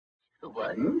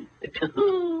1,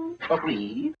 2,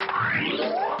 3.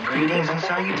 Greetings and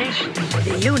salutations.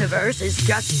 The universe is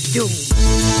just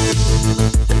doomed.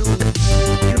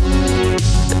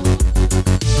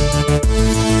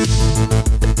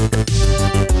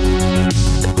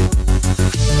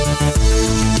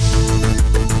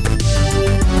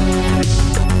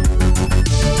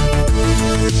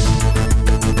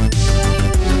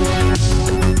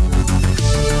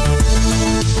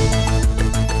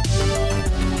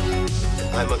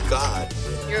 I'm a god.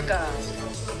 You're God.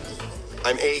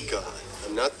 I'm a god.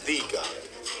 I'm not the god.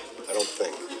 I don't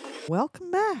think. Welcome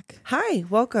back. Hi,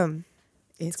 welcome.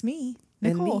 It's me,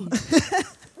 And Nicole. me.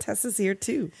 Tessa's here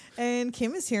too. And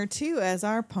Kim is here too as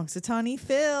our Punxsutawney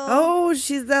Phil. Oh,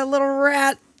 she's that little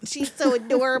rat. She's so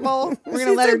adorable. We're going to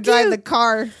She's let so her drive cute. the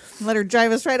car. Let her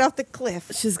drive us right off the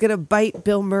cliff. She's gonna bite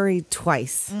Bill Murray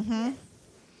twice.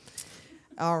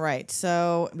 All right.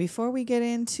 So before we get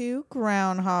into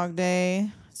Groundhog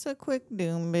Day, it's a quick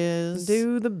Doom Biz.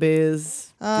 Do the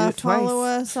biz. Do it Follow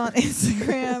twice. us on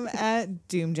Instagram at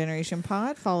Doom Generation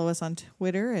Pod. Follow us on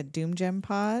Twitter at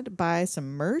DoomGenPod. Buy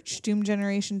some merch,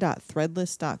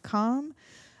 doomgeneration.threadless.com.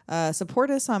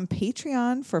 Support us on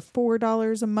Patreon for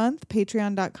 $4 a month,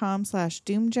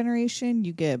 patreon.com/doomgeneration.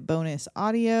 You get bonus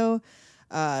audio.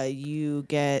 You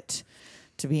get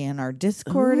to be in our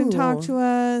Discord and talk Ooh. to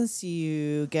us.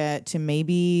 You get to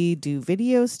maybe do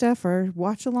video stuff or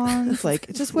watch alongs,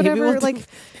 like just Maybe whatever. we'll Like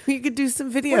we could do some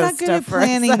video we're not good at stuff for us.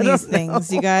 planning I don't these know.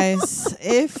 things, you guys.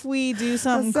 If we do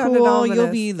something sounded cool, you'll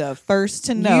ominous. be the first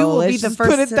to know. You will Let's be the just first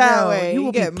put it to that know. way. You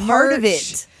will be get part of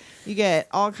merch. it. You get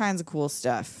all kinds of cool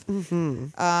stuff.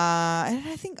 And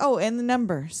I think, and the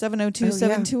number,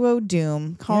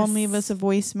 702-720-DOOM. Call and Yes. leave us a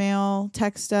voicemail.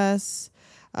 Text us.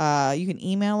 You can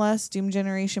email us,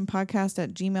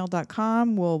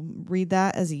 doomgenerationpodcast@gmail.com. We'll read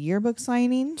that as a yearbook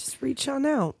signing. Just reach on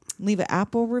out, Leave an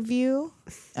Apple review.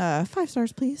 5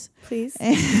 stars, please. please.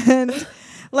 And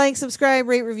like, subscribe,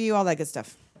 rate, review, all that good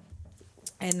stuff.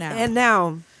 And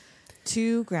now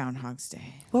to Groundhog's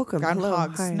Day. Welcome. Hello.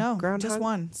 Groundhogs. Hi. No, Groundhog? just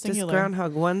one. Singular. Just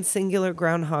groundhog. One singular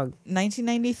groundhog.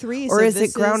 1993. Or so is this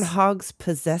it Groundhog's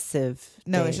Possessive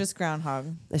No, Day? it's just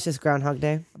Groundhog. It's just Groundhog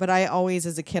Day. But I always,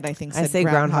 as a kid, I think I said say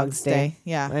Groundhog's Day.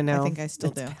 Yeah, I know. I think I still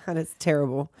do. God, it's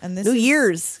terrible. And this New is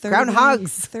Year's. 30 Groundhogs.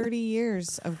 30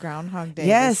 years of Groundhog Day.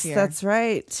 Yes, this year. that's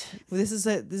right. This is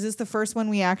the first one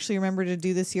we actually remember to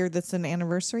do this year. That's an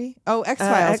anniversary. Oh,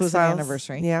 X-Files was an X-Files.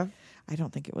 anniversary. Yeah. I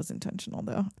don't think it was intentional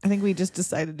though. I think we just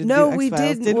decided to No, do we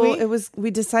X-Files. did. Did Well, we? we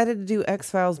decided to do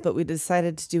X-Files, but we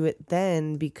decided to do it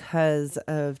then because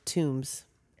of Tombs.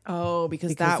 Oh,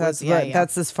 because Because that was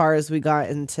that's as far as we got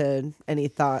into any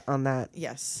thought on that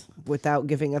yes. without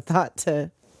giving a thought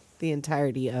to the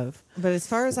entirety of. But as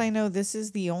far as I know, this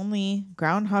is the only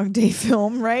Groundhog Day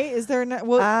film, right? Is there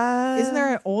isn't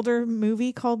there an older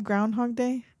movie called Groundhog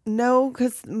Day? No,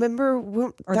 because remember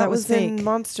that was in fake.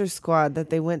 Monster Squad that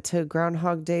they went to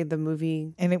Groundhog Day, the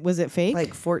movie, And was it fake?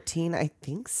 like 14. I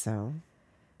think so.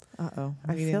 Uh-oh.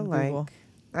 I We feel didn't like. Google.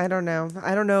 I don't know.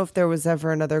 I don't know if there was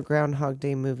ever another Groundhog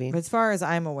Day movie. But as far as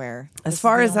I'm aware, As this is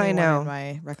far the as I only one know. in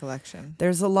my recollection.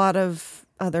 There's a lot of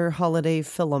other holiday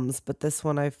films, but this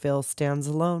one I feel stands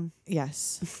alone.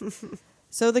 Yes.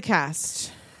 So the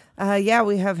cast. Yeah,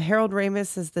 we have Harold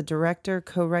Ramis as the director,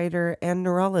 co-writer, and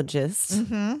neurologist.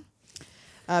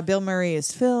 Bill Murray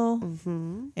is Phil.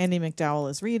 Mm-hmm. Andy McDowell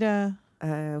is Rita.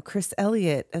 Chris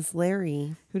Elliott as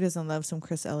Larry. Who doesn't love some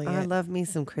Chris Elliott? I love me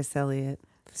some Chris Elliott.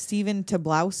 Stephen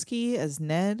Tobolowsky as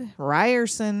Ned.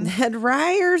 Ryerson, Ned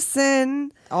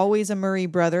Ryerson always a Murray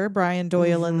brother. Brian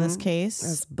Doyle in this case.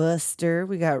 as Buster.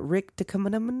 We got Rick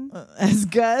DeCumminum. As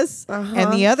Gus. Uh-huh.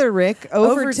 And the other Rick,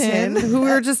 Overton. who we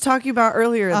were just talking about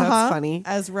earlier. Uh-huh, That's funny.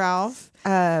 As Ralph.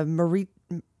 Marita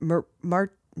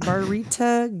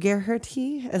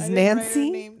Gerharty as I didn't write her Nancy.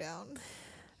 name down.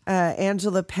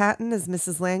 Angela Patton as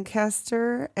Mrs.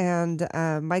 Lancaster, and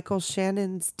Michael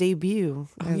Shannon's debut.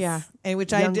 As Yeah, and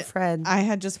which young I did. Fred. I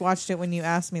had just watched it when you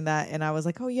asked me that, and I was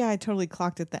like, "Oh yeah, I totally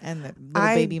clocked at the end that little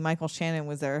baby Michael Shannon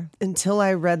was there." Until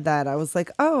I read that, I was like,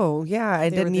 "Oh yeah," I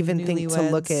They were didn't the even think to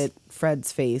look newlyweds. at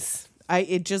Fred's face.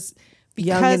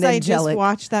 Young Because and I just angelic.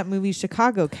 watched that movie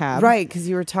Chicago Cab, Right, because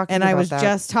you were talking and about I was that.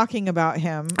 just talking about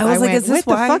him. I was like, went, "Is this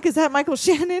what why?" the fuck is that Michael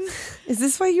Shannon? Is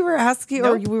this why you were asking,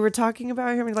 Nope. or we were talking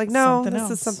about him? You're like, no, Something this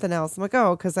else. is something else. I'm like,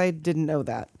 oh, because I didn't know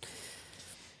that.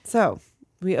 So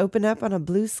we open up on a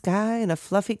blue sky and a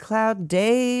fluffy cloud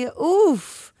day.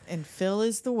 Oof. And Phil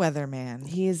is the weatherman.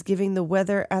 He is giving the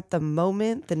weather at the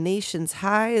moment. The nation's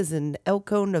high is in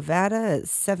Elko, Nevada at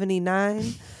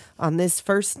 79 on this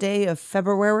first day of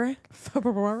February.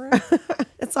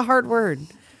 It's a hard word.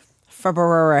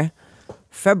 February.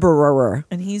 February.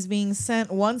 And he's being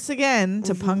sent once again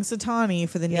to Punxsutawney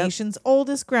for the nation's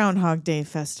oldest Groundhog Day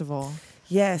festival.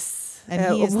 Yes.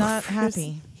 And he is not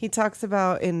happy. He talks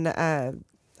about in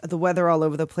the weather all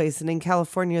over the place. And in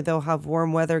California, they'll have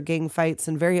warm weather, gang fights,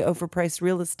 and very overpriced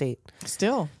real estate.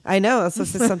 Still. I know. That's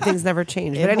just some things never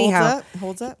change. It But anyhow,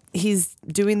 holds up. he's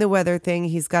doing the weather thing.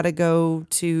 He's got to go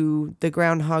to the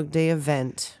Groundhog Day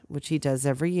event, which he does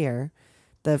every year.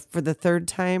 For the third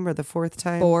time or the fourth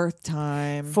time? Fourth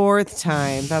time. Fourth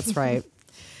time. That's right.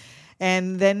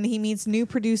 And then he meets new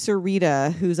producer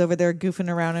Rita, who's over there goofing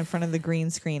around in front of the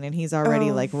green screen, and he's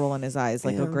already like rolling his eyes,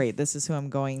 like, "Oh, great, this is who I'm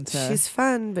going to." She's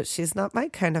fun, but she's not my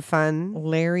kind of fun.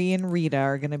 Larry and Rita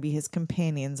are going to be his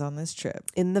companions on this trip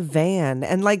in the van,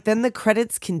 and like then the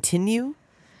credits continue.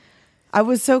 I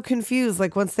was so confused.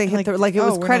 Like once they hit it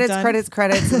was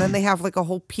credits, and then they have like a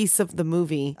whole piece of the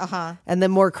movie, and then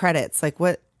more credits. Like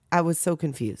what? I was so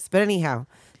confused. But anyhow,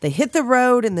 they hit the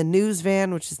road in the news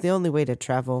van, which is the only way to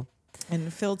travel.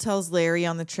 And Phil tells Larry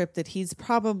on the trip that he's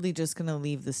probably just going to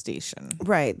leave the station.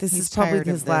 Right. This is probably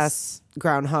his last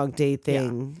Groundhog Day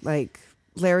thing. Yeah. Like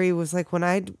Larry was like, when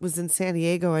I was in San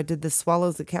Diego, I did the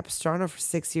Swallows at Capistrano for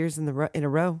 6 years in a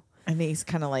row. And he's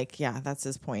kind of like, yeah, that's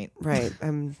his point. Right.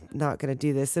 I'm not going to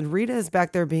do this. And Rita is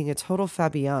back there being a total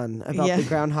Fabian about the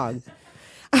groundhog.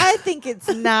 I think it's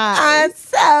nice. I'm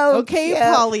so okay, cute.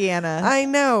 Pollyanna. I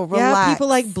know. Relax. Yeah, people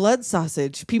like blood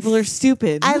sausage. People are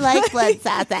stupid. I like blood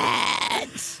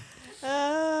sausage.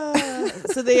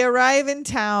 So they arrive in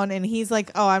town, and he's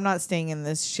like, "Oh, I'm not staying in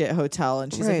this shit hotel."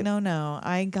 And she's like, "No,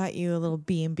 I got you a little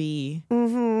B&B."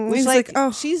 Mm-hmm. He's like,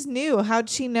 "Oh, she's new. How'd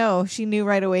she know? She knew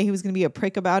right away he was going to be a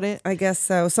prick about it." I guess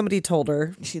so. Somebody told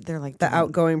her. They're like, the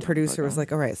outgoing producer was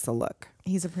like, "All right, so look,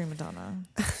 he's a prima donna,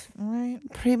 all right,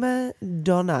 prima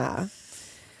donna."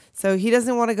 So he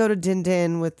doesn't want to go to Din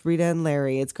Din with Rita and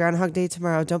Larry. It's Groundhog Day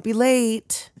tomorrow. Don't be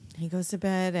late. He goes to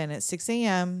bed, and at 6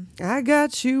 a.m. I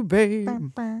got you, babe.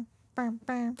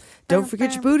 Don't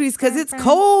forget your booties because it's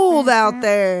cold out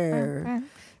there.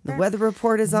 The weather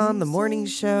report is on, the morning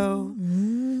show.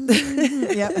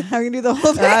 Yep, how can you do the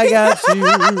whole thing? I got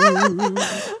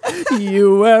you.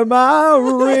 You wear my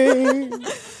ring.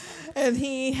 And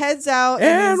he heads out.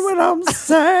 And when I'm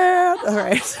sad. All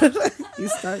right. You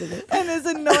started it. And is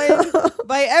annoyed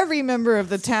by every member of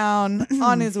the town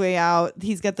on his way out.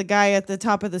 He's got the guy at the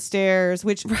top of the stairs,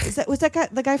 which was that guy,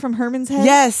 the guy from Herman's Head?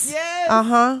 Yes.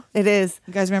 Uh-huh. It is.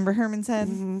 You guys remember Herman's Head?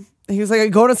 Mm-hmm. He was like, "Are you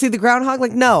going to see the groundhog?"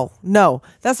 Like, no.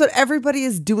 That's what everybody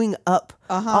is doing up.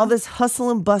 All this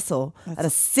hustle and bustle at a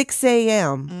 6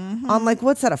 a.m. On like,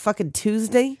 what's that, a fucking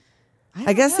Tuesday?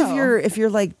 I guess know. if you're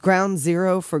like ground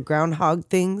zero for groundhog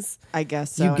things, I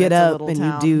guess so. You get up and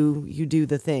you do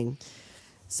the thing.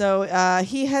 So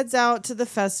he heads out to the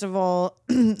festival.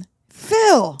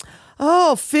 Phil.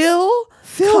 Oh, Phil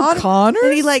Connors?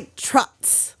 And he like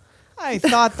trots. I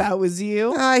thought that was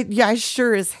you. I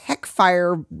sure as heck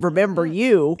fire remember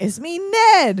you. It's me,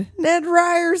 Ned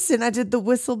Ryerson. I did the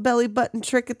whistle belly button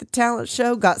trick at the talent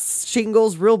show. Got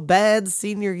shingles real bad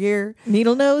senior year.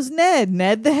 Needle nose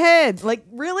Ned the head. Like,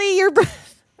 really? You're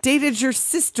dated your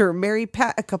sister, Mary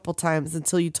Pat, a couple times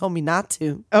until you told me not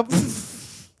to. Oh.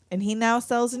 And he now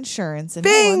sells insurance, and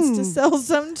Bing! he wants to sell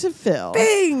some to Phil.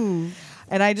 Bing!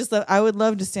 And I would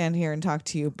love to stand here and talk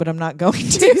to you, but I'm not going to.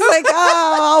 He's like,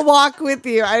 "Oh, I'll walk with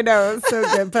you." I know, it's so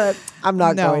good, but I'm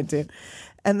not going to.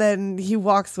 And then he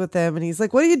walks with them, and he's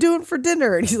like, "What are you doing for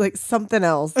dinner?" And he's like, "Something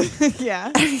else." Yeah.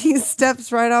 And he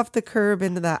steps right off the curb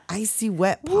into that icy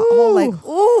wet pothole. Like,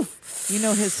 oof. You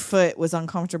know, his foot was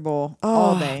uncomfortable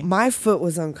all day. My foot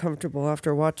was uncomfortable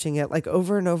after watching it like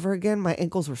over and over again. My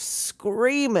ankles were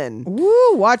screaming.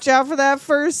 Woo, watch out for that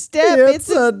first step. It's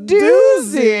a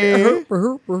doozy.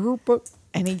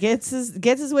 And he gets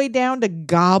his way down to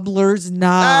Gobbler's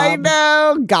Knob. I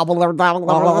know. Gobbler,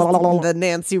 the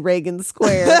Nancy Reagan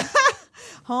Square.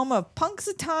 Home of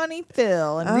Punxsutawney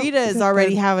Phil. And Rita is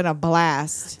already having a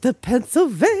blast. The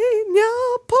Pennsylvania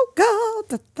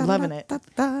polka. Loving it.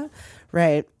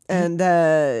 Right. And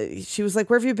she was like,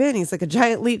 "Where have you been?" He's like, "A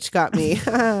giant leech got me."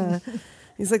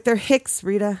 He's like, "They're hicks,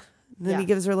 Rita." And then he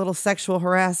gives her a little sexual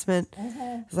harassment.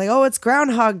 He's like, "Oh, it's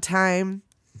groundhog time."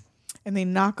 And they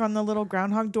knock on the little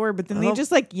groundhog door, but then they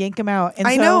just like yank him out. And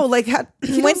I know, like when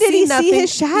did he see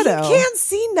his shadow? He can't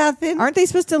see nothing. Aren't they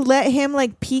supposed to let him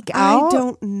like peek out? I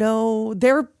don't know.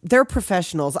 They're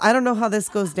professionals. I don't know how this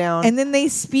goes down. And then they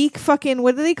speak fucking,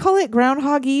 what do they call it?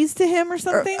 Groundhogese to him or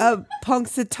something?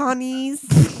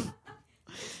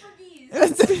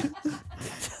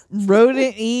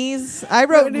 Rodent ease. I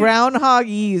wrote groundhog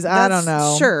ease. I don't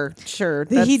know. Sure.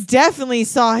 He definitely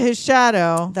saw his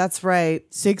shadow. That's right.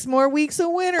 6 more weeks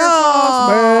of winter.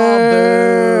 Oh,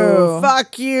 boo.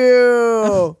 Fuck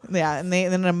you. Yeah, and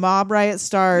then a mob riot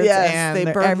starts. Yes, and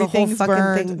they burn the whole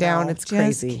fucking thing down. No, it's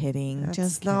crazy. Just kidding.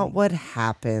 That's not what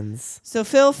happens. So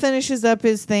Phil finishes up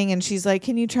his thing, and she's like,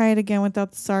 "Can you try it again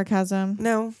without the sarcasm?"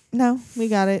 No, we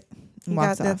got it.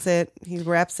 That's it. He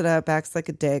wraps it up, acts like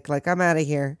a dick, like I'm out of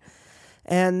here.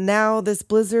 And now this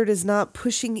blizzard is not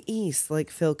pushing east, like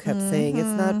Phil kept saying. It's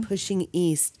not pushing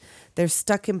east. They're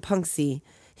stuck in Punxsy.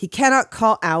 He cannot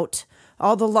call out.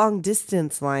 All the long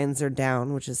distance lines are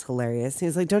down, which is hilarious.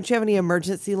 He's like, "Don't you have any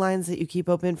emergency lines that you keep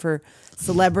open for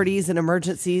celebrities and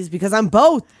emergencies? Because I'm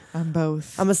both.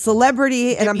 I'm a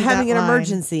celebrity and I'm having an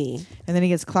emergency." And then he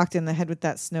gets clocked in the head with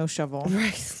that snow shovel.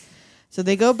 Right. So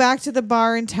they go back to the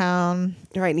bar in town.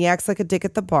 Right, and he acts like a dick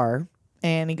at the bar.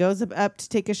 And he goes up to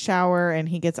take a shower, and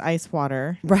he gets ice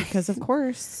water. Right. Because, of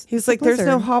course. He's like, "There's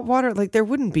no hot water." Like, there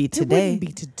wouldn't be today.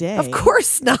 Of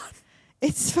course not.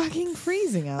 It's fucking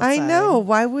freezing outside. I know.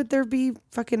 Why would there be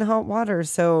fucking hot water?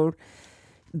 So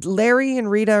Larry and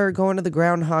Rita are going to the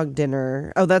groundhog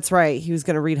dinner. Oh, that's right. He was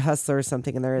going to read Hustler or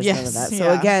something, and there is none of that.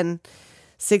 So again,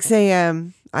 6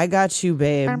 a.m. I got you,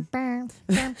 babe.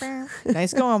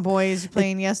 Nice going, boys. You're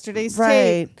playing yesterday's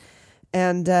right. tape.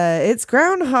 And it's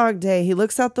Groundhog Day. He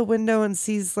looks out the window and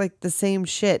sees like the same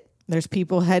shit. There's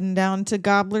people heading down to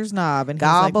Gobbler's Knob. And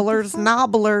Gobbler's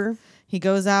Knobbler. He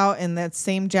goes out, and that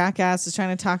same jackass is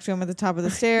trying to talk to him at the top of the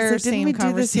stairs. Like, didn't we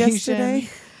do this yesterday?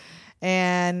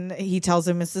 And he tells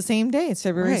him it's the same day. It's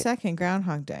February 2nd,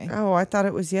 Groundhog Day. Oh, I thought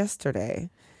it was yesterday.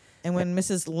 And when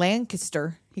Mrs.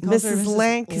 Lancaster, he calls her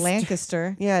Mrs.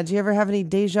 Lancaster. Yeah, do you ever have any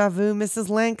deja vu, Mrs.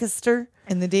 Lancaster?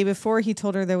 And the day before, he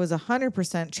told her there was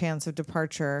 100% chance of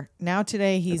departure. Now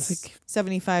today, he's like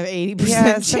 75, 80%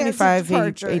 chance 75, of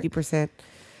departure. 80%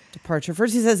 departure.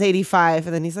 First he says 85,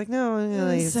 and then he's like,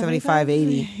 no, 75,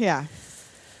 80. Yeah.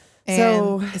 And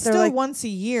so it's still like, once a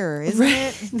year, isn't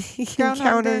it? He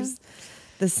encounters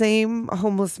the same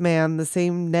homeless man, the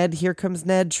same Ned. Here comes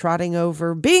Ned trotting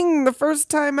over. Bing! The first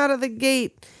time out of the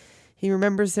gate. He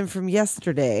remembers him from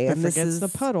yesterday. But forgets the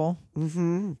puddle.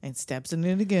 Mm-hmm. And steps in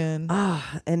it again.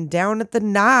 And down at the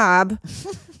knob,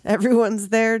 everyone's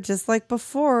there just like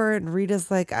before. And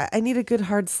Rita's like, I need a good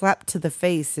hard slap to the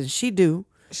face. And she do.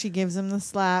 She gives him the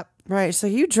slap. Right. So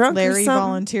you drunk Larry or something?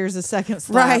 Volunteers a second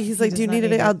slap. Right. He's like, do you need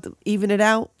it? I'll even it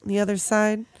out on the other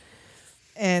side.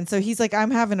 And so he's like, I'm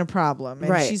having a problem.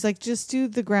 And she's like, just do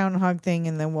the groundhog thing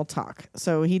and then we'll talk.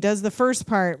 So he does the first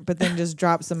part, but then just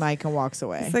drops the mic and walks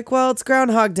away. It's like, well, it's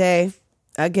Groundhog Day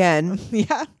again.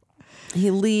 Yeah.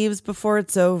 He leaves before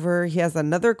it's over. He has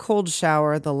another cold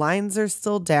shower. The lines are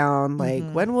still down. Like,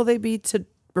 when will they be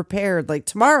repaired? Like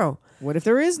tomorrow. What if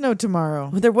there is no tomorrow?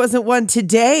 Well, there wasn't one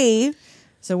today.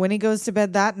 So when he goes to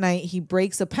bed that night, he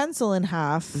breaks a pencil in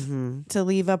half to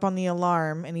leave up on the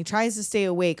alarm, and he tries to stay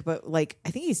awake, but like I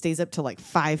think he stays up till like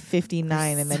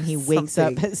 5:59, and then he wakes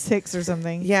up at 6 or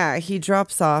something. Yeah, he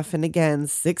drops off, and again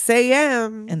 6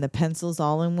 a.m. and the pencil's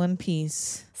all in one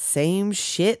piece. Same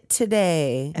shit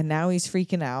today. And now he's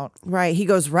freaking out. Right, he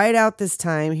goes right out this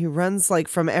time. He runs like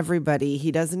from everybody.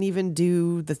 He doesn't even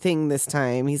do the thing this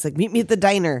time. He's like, meet me at the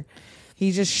diner.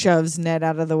 He just shoves Ned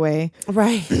out of the way.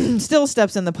 Right. Still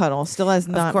steps in the puddle. Still has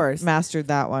not mastered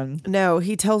that one. No,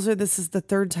 he tells her this is the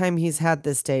third time he's had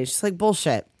this day. She's like,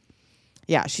 bullshit.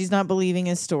 Yeah, she's not believing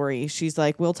his story. She's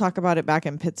like, we'll talk about it back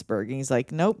in Pittsburgh. And he's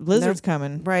like, nope, blizzard's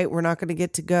coming. Right, we're not going to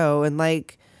get to go. And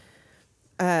like,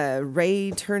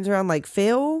 Ray turns around like,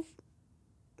 Phil?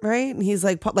 Right? And he's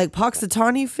like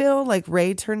Puxatawny Phil? Like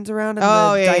Ray turns around in the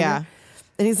diner. Yeah.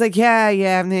 And he's like, yeah.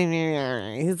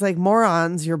 He's like,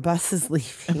 morons, your bus is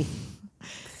leaving.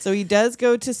 So he does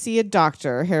go to see a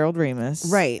doctor, Harold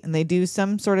Ramis. Right. And they do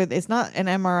some sort of, it's not an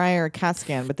MRI or a CAT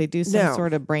scan, but they do some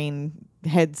sort of brain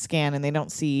head scan, and they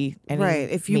don't see any Right.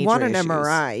 If you want an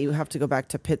MRI, you have to go back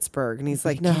to Pittsburgh. And he's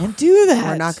like, no, can't do that.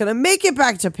 We're not going to make it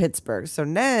back to Pittsburgh. So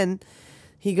then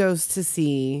he goes to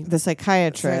see the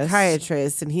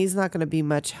psychiatrist. And he's not going to be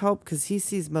much help because he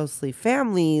sees mostly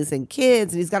families and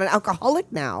kids, and he's got an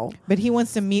alcoholic now. But he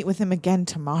wants to meet with him again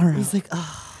tomorrow. He's like,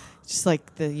 oh. Just like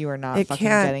you are not fucking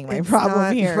getting my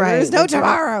problem here. Right. There's no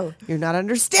tomorrow. You're not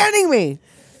understanding me.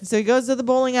 So he goes to the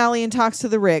bowling alley and talks to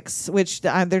the Ricks, which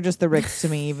they're just the Ricks to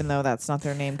me, even though that's not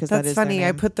their name. Because that is funny. Their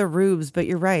name. I put the Rubes, but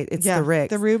you're right. It's the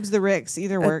Ricks. The Rubes, the Ricks.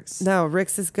 Either works. No,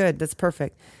 Ricks is good. That's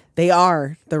perfect. They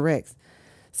are the Ricks.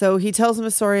 So he tells him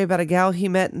a story about a gal he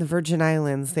met in the Virgin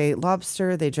Islands. They ate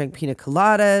lobster, they drank pina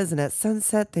coladas, and at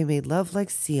sunset they made love like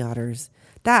sea otters.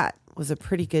 That was a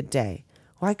pretty good day.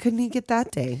 Why couldn't he get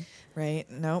that day? Right.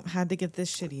 Nope. Had to get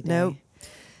this shitty day. Nope.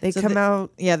 They come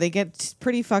out. Yeah, they get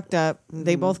pretty fucked up. Mm-hmm.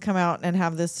 They both come out and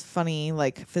have this funny,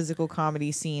 like, physical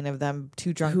comedy scene of them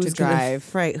too drunk to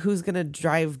drive. Right. Who's going to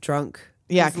drive drunk?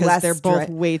 Yeah, because they're both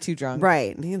way too drunk.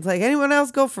 Right. And he's like, anyone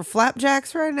else go for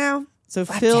flapjacks right now? So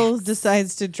Phil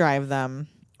decides to drive them.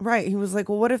 Right. He was like,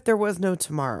 well, what if there was no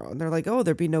tomorrow? And they're like, oh,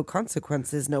 there'd be no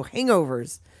consequences, no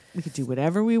hangovers. We could do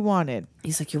whatever we wanted.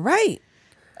 He's like, you're right.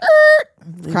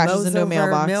 Crashes into a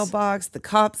mailbox. The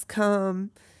cops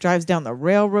come. Drives down the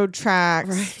railroad tracks.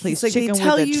 Right. Plays chicken with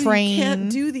a train. You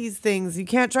can't do these things. You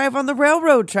can't drive on the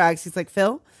railroad tracks. He's like,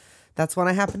 Phil, that's one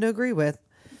I happen to agree with.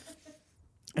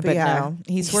 But yeah, no,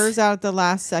 he swerves out at the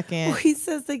last second. Well, he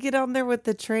says they get on there with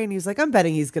the train. He's like, I'm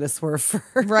betting he's going to swerve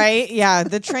first. Right? Yeah,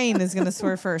 the train is going to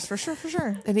swerve first. For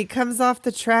sure. And he comes off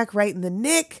the track right in the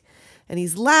nick. And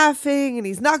he's laughing. And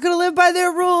he's not going to live by their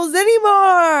rules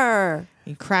anymore.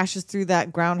 He crashes through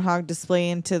that groundhog display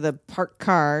into the parked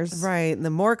cars. Right. And the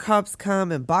more cops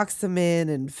come and box them in.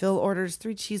 And Phil orders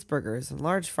 3 cheeseburgers and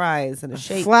large fries and a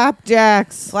shake.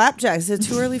 Flapjacks. Is it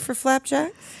too early for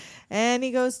flapjacks? And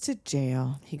he goes to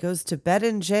jail. He goes to bed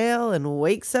in jail and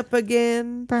wakes up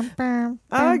again.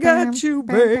 I got you,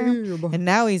 babe. And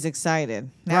now he's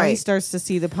excited. Now he starts to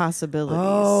see the possibilities.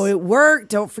 Oh, it worked.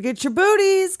 Don't forget your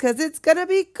booties because it's going to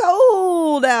be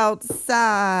cold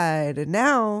outside. And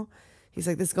now he's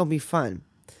like, this is going to be fun.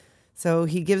 So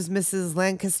he gives Mrs.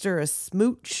 Lancaster a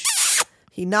smooch.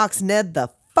 He knocks Ned the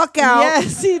fuck out.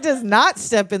 Yes, he does not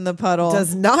step in the puddle.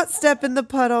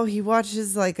 He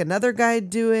watches like another guy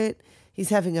do it. He's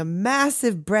having a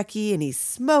massive brekkie and he's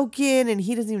smoking and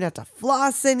he doesn't even have to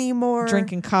floss anymore.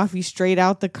 Drinking coffee straight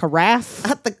out the carafe.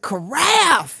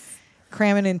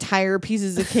 Cramming entire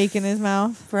pieces of cake in his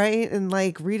mouth. Right? And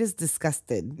like Rita's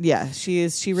disgusted. Yeah, she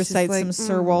is. She recites like, some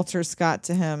Sir Walter Scott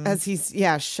to him. As he's,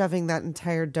 shoving that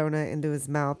entire donut into his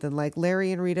mouth. And like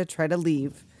Larry and Rita try to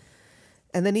leave.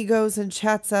 And then he goes and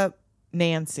chats up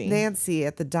Nancy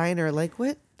at the diner. Like,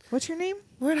 what? What's your name?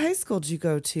 What high school did you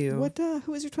go to? What?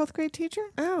 Who was your 12th grade teacher?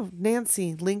 Oh,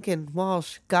 Nancy Lincoln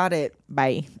Walsh. Got it.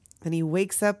 Bye. And he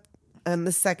wakes up on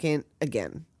the second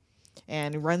again.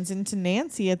 And runs into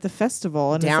Nancy at the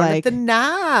festival. And down is like, at the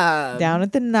knob. Down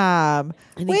at the knob.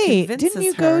 And wait, didn't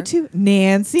you go to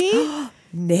Nancy?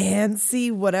 Nancy,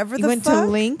 whatever the fuck. You went to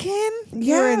Lincoln?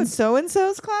 Yeah. You were in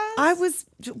so-and-so's class? I was,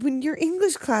 when your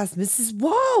English class, Mrs.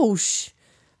 Walsh.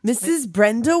 Mrs.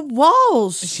 Brenda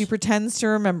Walsh. She pretends to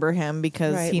remember him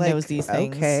because he knows these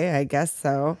things. Okay, I guess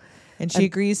so. And she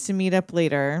agrees to meet up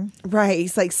later. Right.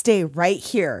 He's like, stay right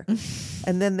here.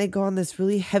 And then they go on this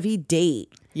really heavy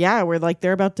date. Yeah, where like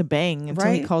they're about to bang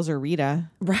until he calls her Rita.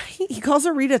 Right. He calls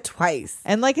her Rita twice.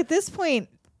 And like at this point,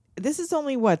 this is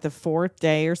only the 4th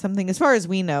day or something. As far as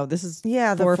we know, this is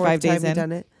 4 or 5 days in.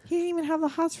 Done it. He didn't even have the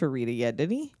hots for Rita yet, did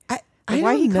he?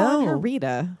 Why he calling her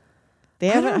Rita? They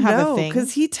haven't had a thing.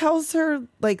 Because he tells her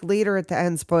like later at the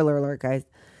end, spoiler alert, guys,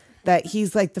 that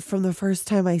he's like from the first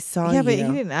time I saw you. Yeah, but he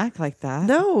didn't act like that.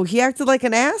 No, he acted like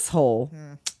an asshole.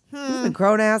 He's a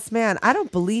grown ass man. I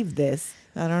don't believe this.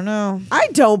 I don't know. I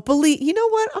don't believe. You know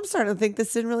what? I'm starting to think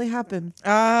this didn't really happen.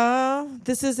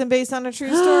 This isn't based on a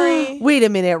true story. Wait a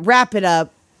minute. Wrap it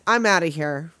up. I'm out of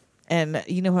here. And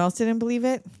you know who else didn't believe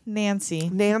it? Nancy.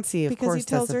 Of course, because he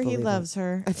tells her he loves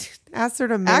her. Asked her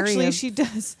to marry him. She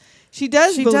does. She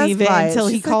does believe it until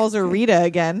he calls her Rita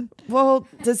again. Well,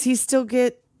 does he still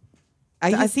get?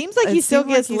 It seems like he still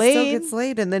gets laid. Still gets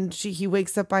laid, and then he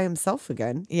wakes up by himself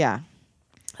again. Yeah.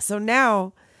 So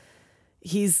now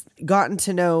he's gotten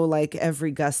to know like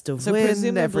every gust of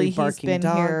wind, every barking he's been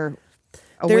dog. Here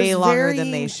way longer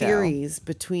than they show. Theories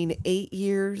between 8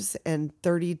 years and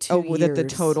 32 years. That the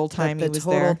total time he was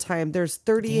there. There's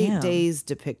 38 days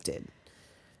depicted.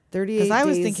 38 days. Because I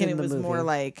was thinking it was more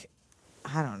like,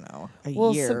 I don't know, a year.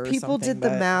 Well, some people did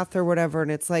the math or whatever, and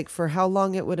it's like for how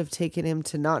long it would have taken him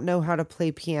to not know how to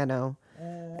play piano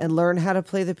and learn how to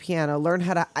play the piano, learn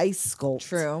how to ice sculpt.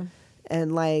 True.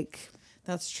 And like,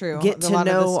 that's true. Get to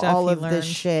know all of this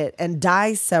shit and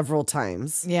die several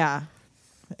times. Yeah.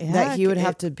 That he would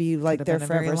have to be like there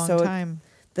forever. So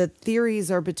the theories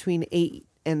are between 8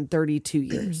 and 32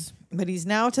 years. But he's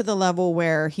now to the level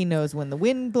where he knows when the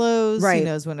wind blows. Right. He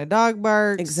knows when a dog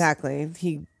barks. Exactly.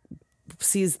 He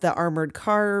sees the armored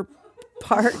car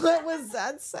part. What was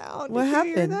that sound? What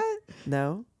happened? Did you hear that?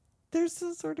 No. There's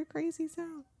some sort of crazy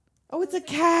sound. Oh, it's a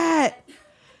cat.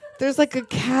 There's like a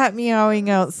cat meowing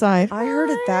outside. I heard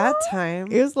it that time.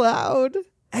 It was loud.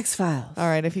 X-Files. All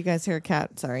right, if you guys hear a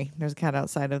cat, sorry. There's a cat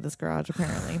outside of this garage,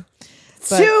 apparently.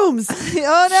 Tombs!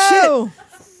 Oh, no! Shit.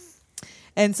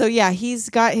 And so, yeah, he's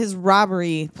got his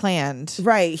robbery planned.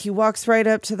 Right. He walks right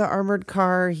up to the armored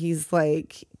car. He's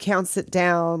like, counts it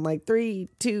down like 3,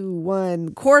 2,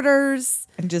 1 quarters.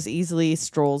 And just easily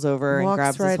strolls over and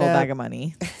grabs his whole bag of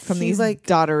money from these like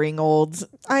doddering old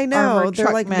I know.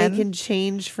 They're like men. making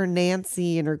change for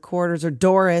Nancy and her quarters, or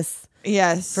Doris.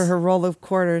 Yes. For her roll of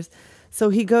quarters. So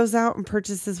he goes out and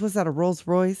purchases, what's that, a Rolls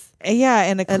Royce? Yeah,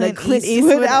 and a Clint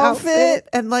Eastwood outfit.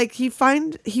 And like he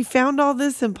found all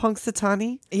this in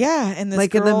Punxsutawney. Yeah, and this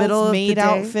like in the middle of maid the day.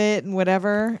 outfit and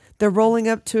whatever. They're rolling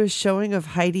up to a showing of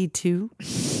Heidi 2.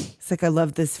 It's like, I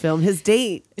love this film. His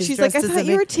date is She's like, I thought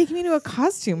you were taking me to a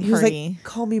costume party. He was like,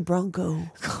 call me Bronco.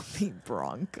 Call me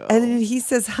Bronco. And then he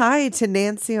says hi to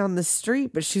Nancy on the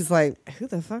street, but she's like, who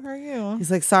the fuck are you?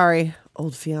 He's like, sorry,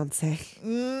 old fiance.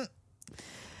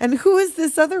 And who is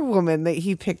this other woman that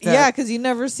he picked up? Yeah, because you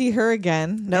never see her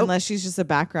again. Nope. Unless she's just a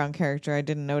background character. I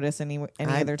didn't notice any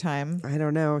other time. I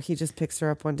don't know. He just picks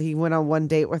her up one day. He went on one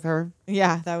date with her.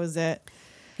 Yeah, that was it.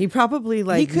 He probably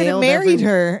he could have married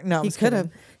her. No, he could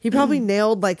have. He probably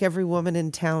nailed like every woman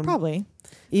in town. Probably.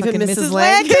 Even Mrs.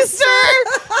 Lancaster.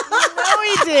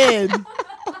 He did.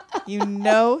 You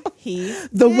know he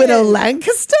The did. Widow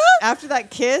Lancaster? After that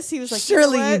kiss, he was like,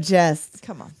 surely you know you jest.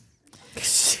 Come on.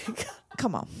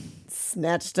 Come on.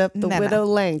 Snatched up the Widow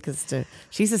Lancaster.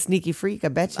 She's a sneaky freak, I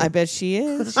bet you. I bet she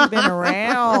is. She's been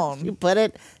around. You put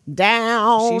it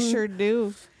down. She sure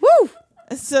do. Woo!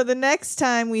 So the next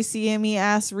time we see him, he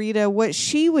asks Rita what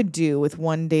she would do with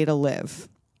one day to live.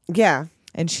 Yeah.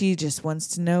 And she just wants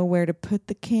to know where to put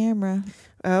the camera.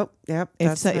 Oh, yep.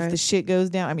 If the shit goes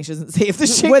down. I mean, she doesn't say if the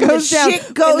shit when goes the down.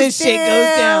 Shit goes when the shit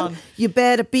goes down. You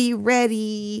better be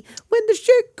ready when the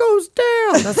shit goes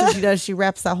down. That's what she does. She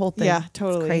raps that whole thing. Yeah,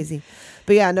 totally. It's crazy.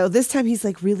 But yeah, no, this time he's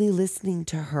like really listening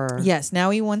to her. Yes, now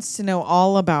he wants to know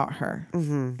all about her.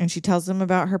 Mm-hmm. And she tells him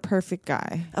about her perfect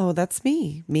guy. Oh, that's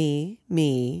me. Me.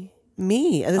 And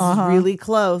this is really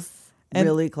close.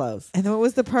 Really close. And what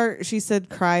was the part she said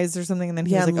cries or something? And then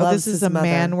he was like, oh, loves this is his a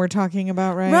man mother. we're talking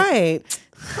about, right? Right.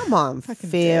 Come on,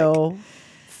 Phil.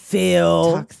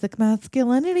 Toxic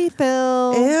masculinity,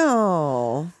 Phil.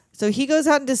 Ew. So he goes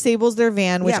out and disables their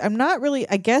van, which I'm not really,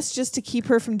 I guess just to keep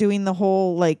her from doing the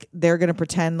whole, like, they're going to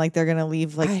pretend like they're going to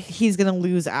leave. Like, he's going to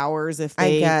lose hours if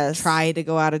they try to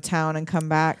go out of town and come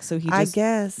back. So he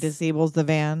just disables the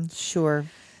van. Sure.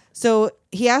 So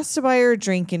he asks to buy her a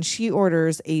drink, and she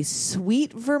orders a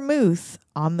sweet vermouth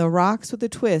on the rocks with a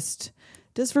twist.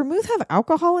 Does vermouth have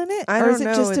alcohol in it? Or is it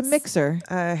just a mixer?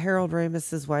 Harold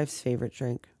Ramis's wife's favorite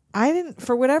drink. I didn't,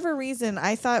 for whatever reason,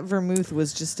 I thought vermouth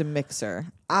was just a mixer.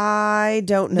 I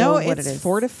don't know what it is. No, it's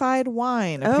fortified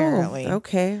wine, apparently. Oh,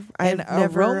 okay.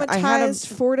 Aromatized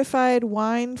fortified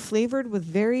wine flavored with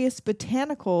various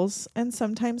botanicals and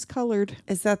sometimes colored.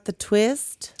 Is that the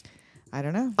twist? I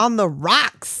don't know. On the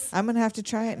rocks. I'm going to have to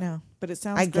try it now, but it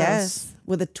sounds I gross. guess.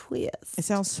 With a twist. It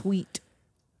sounds sweet.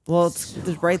 Well, it's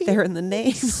right there in the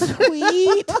name.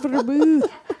 Sweet vermouth.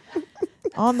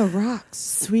 On the rocks.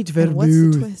 Sweet vermouth. And what's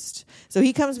the twist? So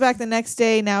he comes back the next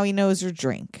day. Now he knows her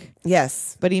drink.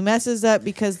 Yes. But he messes up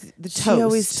because the toast. She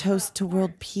always toasts to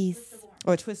world peace.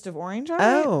 Oh, a twist of orange? All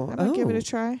right. I'm going to give it a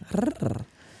try. And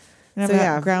I've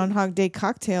got Groundhog Day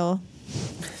cocktail.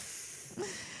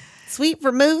 Sweet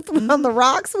vermouth on the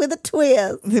rocks with a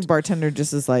twist. The bartender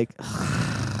just is like...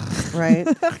 Right.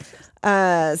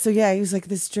 So yeah, he was like,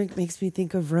 this drink makes me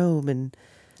think of Rome and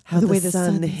how the way the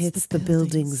sun hits the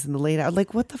buildings and the late hour.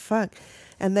 Like, what the fuck?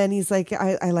 And then he's like,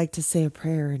 I like to say a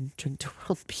prayer and drink to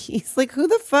world peace. Like, who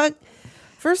the fuck?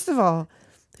 First of all,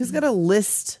 who's got a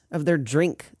list of their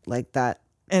drink like that?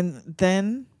 And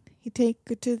then he take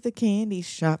her to the candy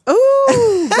shop.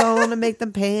 Ooh, gonna make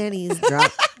them panties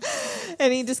drop.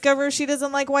 And he discovers she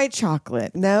doesn't like white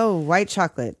chocolate. No, white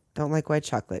chocolate. Don't like white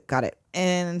chocolate. Got it.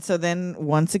 And so then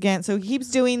once again, so he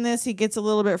keeps doing this. He gets a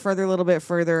little bit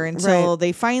further until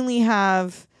they finally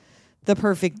have the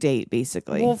perfect date,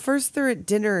 basically. Well, first they're at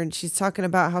dinner and she's talking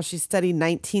about how she studied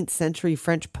 19th century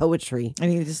French poetry.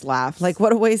 And he just laughs. Like,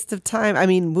 what a waste of time. I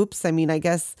mean, whoops. I mean, I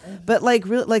guess. But like,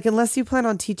 unless you plan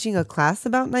on teaching a class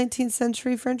about 19th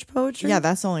century French poetry. Yeah,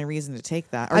 that's the only reason to take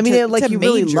that. Or I mean, you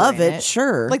really love it,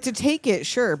 sure. Like to take it,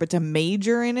 sure. But to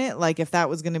major in it, like if that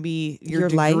was going to be your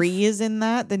degree is in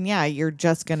that, then yeah, you're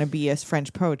just going to be a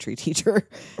French poetry teacher.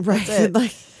 Right.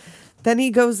 Like, then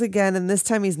he goes again, and this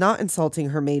time he's not insulting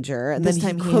her major. And this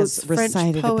then time he quotes has French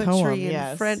recited poetry a poem,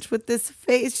 in French with this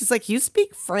face. She's like, "You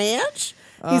speak French?"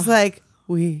 He's like,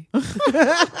 "Oui."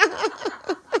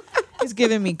 He's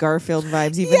giving me Garfield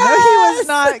vibes, even though he was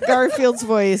not Garfield's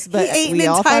voice. But he ate we an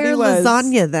all thought entire he was.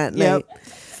 lasagna that night.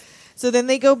 So then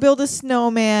they go build a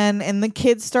snowman, and the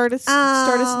kids start a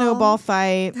snowball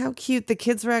fight. How cute. The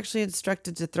kids were actually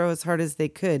instructed to throw as hard as they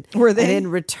could. Were they? And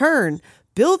in return,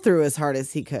 Bill threw as hard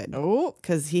as he could. Oh.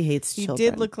 Because he hates children. He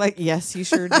did look like, yes, you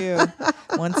sure do.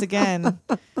 Once again,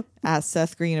 ask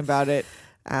Seth Green about it.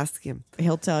 Ask him.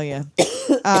 He'll tell you.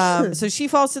 So she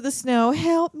falls to the snow.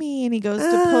 Help me. And he goes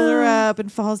to pull her up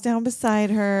and falls down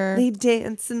beside her. They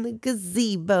dance in the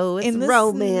gazebo. It's in the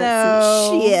romance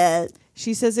snow. and shit.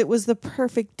 She says it was the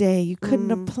perfect day. You couldn't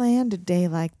have planned a day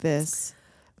like this.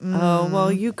 Oh,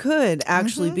 well, you could,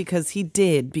 actually, because he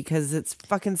did, because it's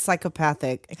fucking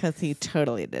psychopathic. Because he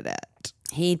totally did it.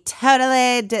 He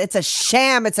totally did. It's a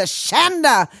sham. It's a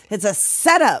shanda. It's a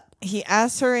setup. He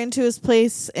asks her into his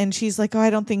place, and she's like, oh, I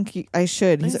don't think I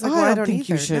should. He's like, well, I don't think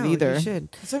you should either. You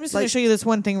should. So I'm just going to show you this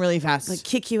one thing really fast. Like,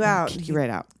 kick you out. Kick you right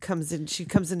out. She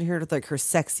comes in here with like her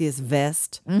sexiest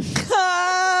vest.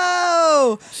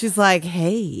 Oh! She's like,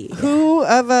 hey. Who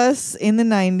of us in the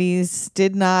 90s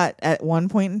did not, at one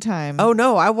point in time, Oh,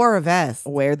 no, I wore a vest.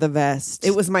 wear the vest?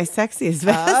 It was my sexiest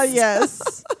vest. Ah,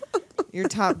 yes. Your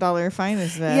top dollar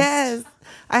finest vest. Yes.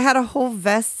 I had a whole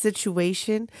vest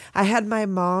situation. I had my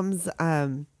mom's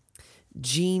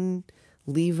Jean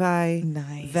Levi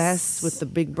vest with the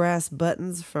big brass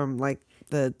buttons from like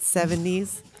the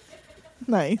 70s.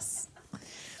 Nice.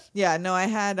 Yeah, no, I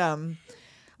had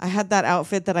that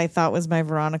outfit that I thought was my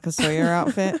Veronica Sawyer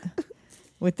outfit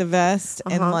with the vest.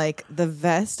 And like the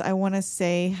vest, I want to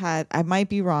say had, I might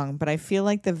be wrong, but I feel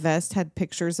like the vest had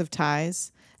pictures of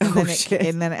ties. And,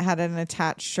 and then it had an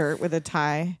attached shirt with a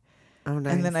tie. Oh,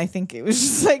 nice. And then I think it was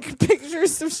just like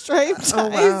pictures of striped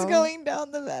ties going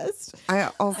down the vest. I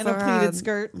also and a pleated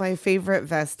skirt. My favorite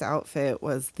vest outfit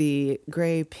was the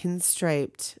gray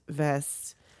pinstriped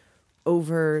vest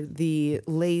over the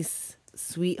lace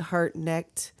sweetheart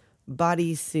necked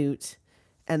bodysuit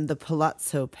and the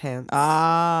palazzo pants.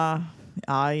 Ah,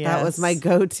 yes. That was my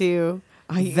go-to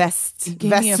vest. You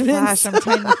gave me a flash. I'm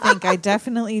trying to think. I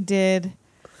definitely did.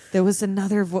 There was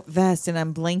another vest, and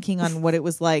I'm blanking on what it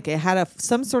was like. It had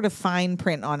some sort of fine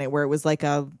print on it where it was like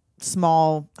a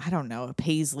small, I don't know, a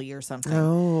paisley or something.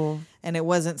 Oh. And it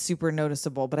wasn't super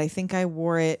noticeable, but I think I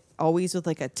wore it always with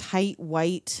like a tight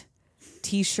white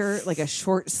T-shirt, like a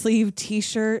short sleeve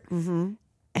T-shirt. Mm-hmm.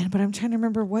 But I'm trying to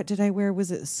remember, what did I wear?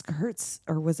 Was it skirts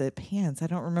or was it pants? I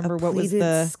don't remember what was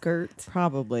the skirt.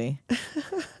 Probably.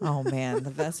 Oh man,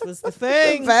 the vest was the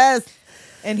thing. The vest.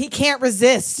 And he can't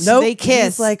resist. Nope. They kiss.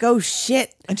 He's like, oh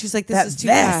shit. And she's like, this is too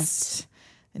fast.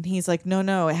 And he's like,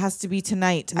 no, it has to be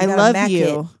tonight. I love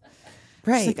you.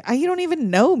 Right. She's like, you don't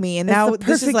even know me. And now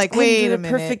this is like, wait a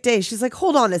minute. Perfect day. She's like,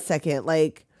 hold on a second.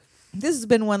 Like, this has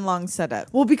been one long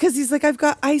setup. Well, because he's like, I've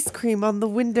got ice cream on the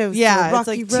window. Yeah,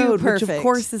 Rocky it's like Road, too perfect. which of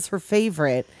course is her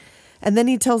favorite. And then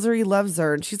he tells her he loves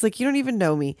her. And she's like, you don't even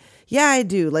know me. Yeah, I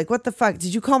do. Like, what the fuck?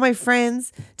 Did you call my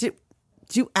friends? Did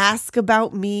you ask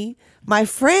about me? My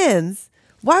friends?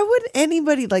 Why would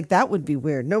anybody, like, that would be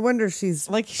weird. No wonder she's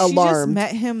like, she alarmed. just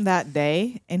met him that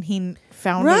day and he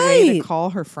found a way to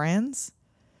call her friends.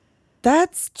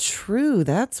 That's true.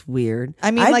 That's weird.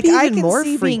 I mean, like, I can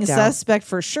see being suspect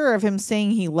for sure of him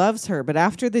saying he loves her, but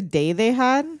after the day they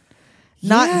had,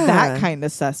 not that kind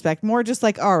of suspect. More just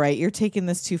like, all right, you're taking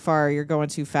this too far. You're going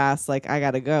too fast. Like, I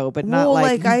gotta go. But not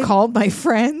like you called my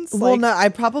friends. Well, like, no, I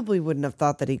probably wouldn't have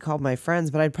thought that he called my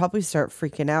friends, but I'd probably start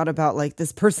freaking out about, like,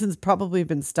 this person's probably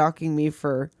been stalking me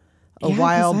for a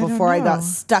while before I got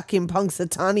stuck in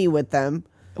Punxsutawney with them.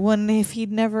 When if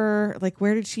he'd never, like,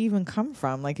 where did she even come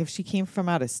from? Like, if she came from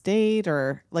out of state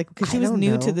or like, because she was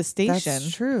new to the station.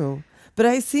 That's true. But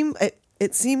it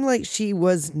seemed like she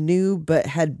was new, but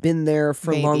had been there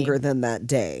for longer than that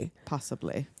day.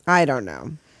 Possibly. I don't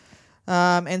know.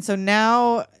 And so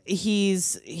now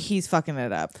he's fucking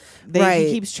it up.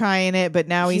 He keeps trying it, but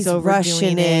now he's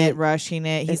overdoing it, rushing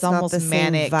it. He's almost not the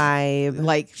manic. Same vibe.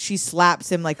 Like, she slaps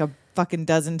him like a fucking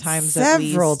dozen times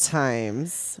Several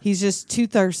times. He's just too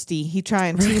thirsty. He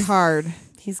trying too hard.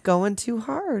 He's going too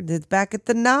hard. It's back at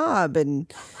the knob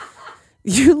and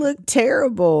you look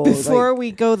terrible. Before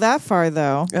we go that far,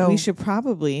 though, we should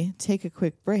probably take a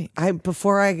quick break.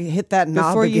 Before I hit that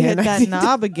knob before again. You hit that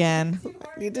knob again.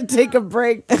 I need to take a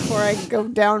break before I go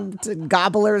down to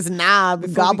Gobbler's Knob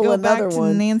and gobble we go another back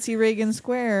one. To Nancy Reagan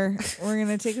Square. We're going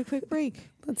to take a quick break.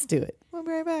 Let's do it. We'll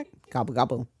be right back. Gobble,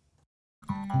 gobble.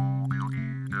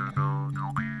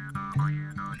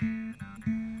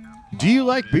 Do you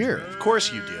like beer? Of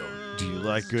course you do. Do you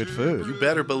like good food? You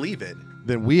better believe it.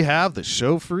 Then we have the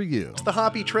show for you. It's the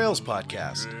Hoppy Trails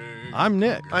Podcast. I'm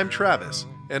Nick. I'm Travis.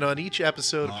 And on each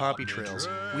episode of Hoppy Trails,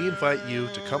 we invite you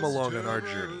to come along on our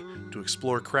journey to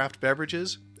explore craft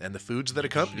beverages and the foods that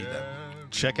accompany them.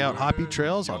 check out Hoppy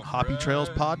Trails on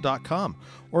hoppytrailspod.com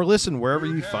or listen wherever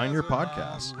you find your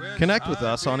podcasts. Connect with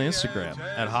us on Instagram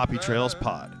at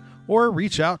hoppytrailspod or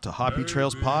reach out to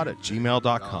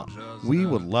hoppytrailspod@gmail.com. We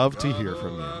would love to hear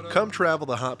from you. Come travel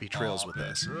the Hoppy Trails with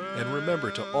us, and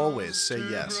remember to always say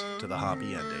yes to the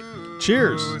Hoppy ending.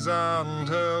 Cheers!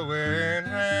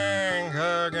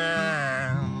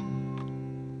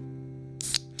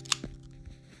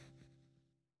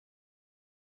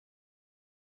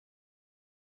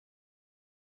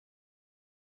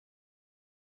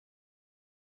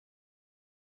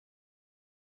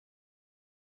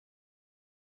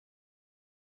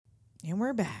 And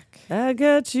we're back. I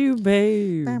got you,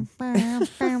 babe.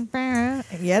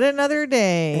 Yet another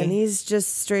day. And he's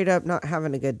just straight up not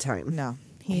having a good time. No.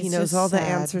 He knows all the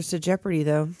answers to Jeopardy,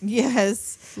 though.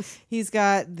 Yes. He's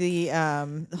got the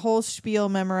whole spiel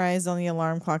memorized on the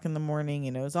alarm clock in the morning.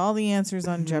 He knows all the answers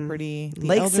on Jeopardy. The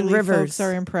Lakes and rivers. Folks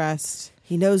are impressed.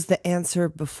 He knows the answer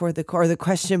before or the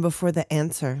question before the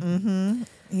answer. Mm-hmm.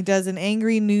 He does an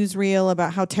angry newsreel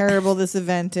about how terrible this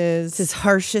event is. It's his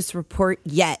harshest report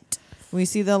yet. We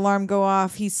see the alarm go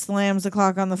off. He slams the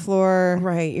clock on the floor.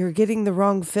 Right. You're getting the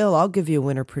wrong Phil. I'll give you a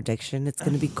winter prediction. It's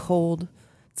going to be cold.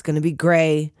 It's going to be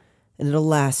gray. And it'll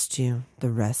last you the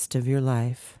rest of your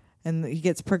life. And he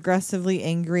gets progressively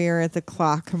angrier at the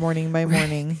clock morning by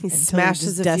morning. He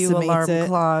smashes a few alarm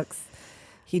clocks.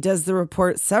 He does the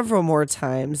report several more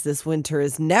times. This winter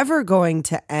is never going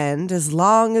to end as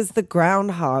long as the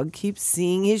groundhog keeps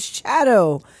seeing his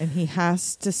shadow. And he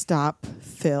has to stop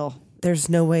Phil. There's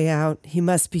no way out. He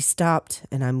must be stopped,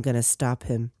 and I'm going to stop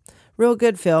him. Real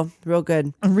good, Phil. Real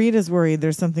good. Rita's worried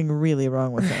there's something really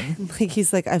wrong with him.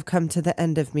 He's like, I've come to the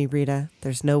end of me, Rita.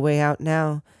 There's no way out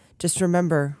now. Just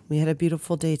remember, we had a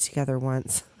beautiful day together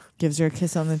once. Gives her a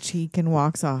kiss on the cheek and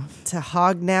walks off. To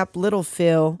hog nap little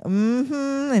Phil.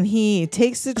 Mm-hmm. And he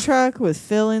takes the truck with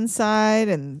Phil inside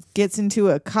and gets into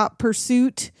a cop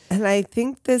pursuit. And I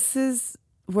think this is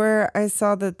where I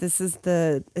saw that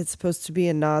it's supposed to be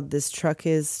a nod, this truck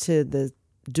is, to the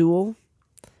Duel,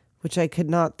 which I could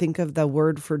not think of the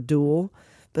word for duel.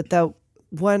 But that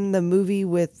one, the movie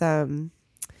with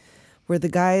where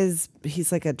the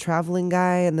he's like a traveling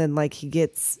guy, and then like he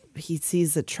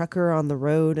sees a trucker on the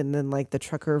road, and then like the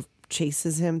trucker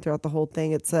chases him throughout the whole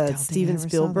thing. It's a Steven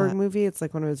Spielberg movie. It's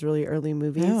like one of his really early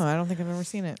movies. No, I don't think I've ever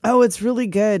seen it. Oh, it's really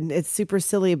good. It's super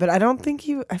silly, but I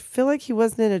feel like he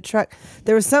wasn't in a truck.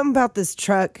 There was something about this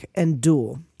truck and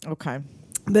Duel. Okay.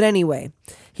 But anyway,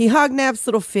 he hog naps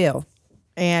little Phil.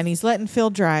 And he's letting Phil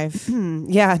drive.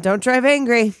 Yeah, don't drive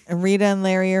angry. And Rita and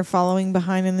Larry are following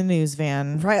behind in the news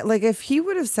van. Right. Like if he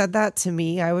would have said that to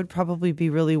me, I would probably be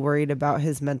really worried about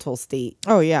his mental state.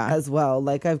 Oh, yeah. As well.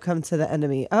 Like I've come to the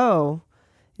enemy. Oh,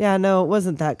 yeah, no, it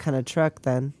wasn't that kind of truck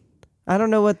then. I don't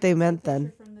know what they meant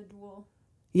then. From the Duel.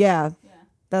 Yeah.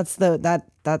 That's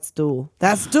Duel.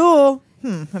 That's Duel.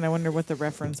 And I wonder what the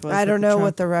reference was. I don't know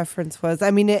what the reference was.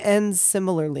 I mean, it ends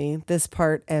similarly, this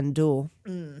part and Duel.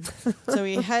 So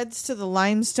he heads to the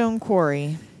limestone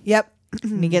quarry. Yep.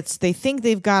 And they think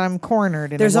they've got him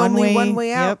cornered. There's only one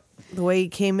way out. Yep. The way he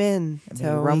came in. And so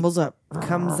he rumbles up.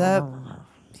 Comes up.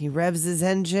 He revs his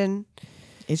engine.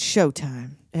 It's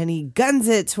showtime. And he guns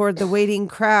it toward the waiting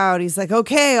crowd. He's like,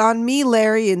 okay, on me,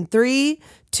 Larry, in 3,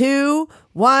 2,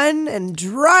 1, and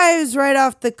drives right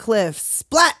off the cliff.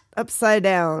 Splat! Upside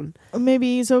down.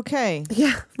 Maybe he's okay.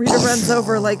 Yeah. Rita runs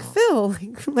over like, Phil.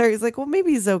 Larry's like, well,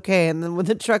 maybe he's okay. And then when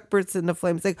the truck bursts into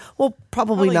flames, like, well,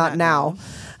 probably not now.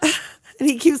 And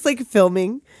he keeps like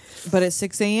filming. But at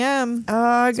 6 a.m.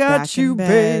 I got you,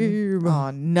 babe.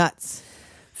 Oh, nuts.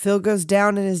 Phil goes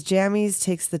down in his jammies,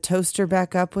 takes the toaster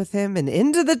back up with him and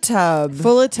into the tub.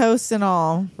 Full of toast and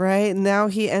all. Right. And now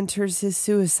he enters his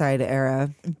suicide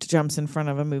era. Jumps in front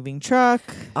of a moving truck.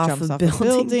 Jumps off a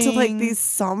building. To like these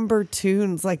somber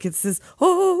tunes. Like it's this.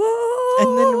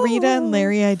 And then Rita and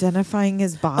Larry identifying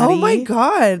his body. Oh my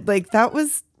God. Like that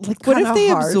was. Like, what if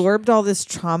they absorbed all this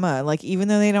trauma? Like, even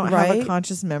though they don't have a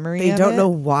conscious memory they don't know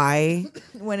why.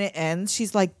 When it ends,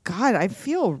 she's like, God, I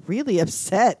feel really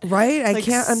upset. Right? Like, I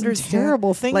can't understand.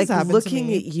 Terrible things like, happen looking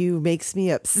to me. at you makes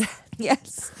me upset.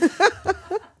 Yes.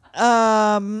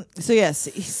 So, yes.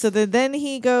 So then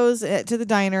he goes to the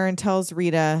diner and tells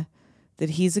Rita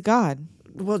that he's a god.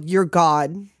 Well, you're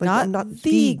God. Like, I'm not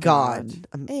the God.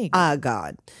 I'm a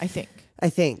God. I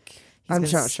think. I'm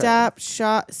not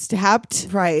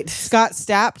stabbed. Right. Scott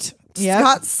stabbed. Yep.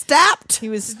 Scott stabbed. He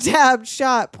was stabbed,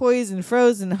 shot, poisoned,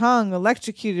 frozen, hung,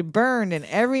 electrocuted, burned, and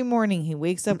every morning he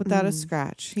wakes up without a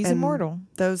scratch. He's immortal.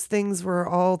 Those things were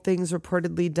all things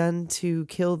reportedly done to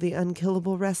kill the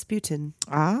unkillable Rasputin.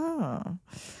 Ah.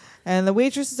 And the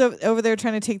waitress is over there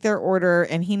trying to take their order,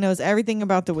 and he knows everything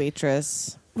about the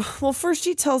waitress. Well, first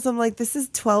she tells him, like, this is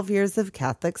 12 years of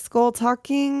Catholic school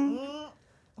talking.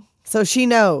 So she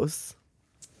knows.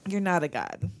 You're not a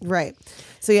god. Right.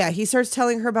 So, yeah, he starts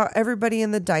telling her about everybody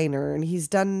in the diner, and he's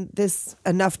done this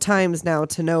enough times now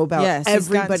to know about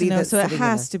everybody that's so it sitting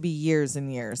has to be years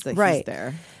and years that he's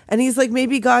there. And he's like,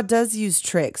 maybe God does use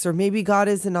tricks, or maybe God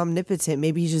isn't omnipotent.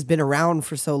 Maybe he's just been around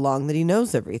for so long that he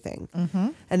knows everything. Mm-hmm.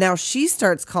 And now she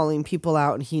starts calling people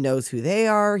out, and he knows who they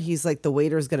are. He's like, the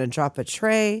waiter's going to drop a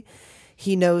tray.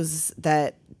 He knows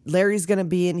that Larry's going to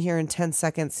be in here in 10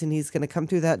 seconds, and he's going to come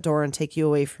through that door and take you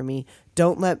away from me.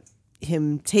 Don't let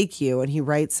him take you. And he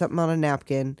writes something on a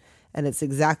napkin, and it's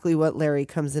exactly what Larry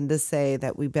comes in to say,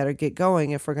 that we better get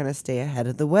going if we're going to stay ahead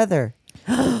of the weather.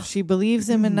 She believes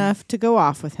him enough to go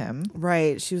off with him.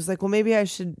 Right. She was like, well, maybe I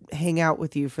should hang out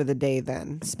with you for the day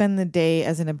then. Spend the day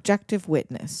as an objective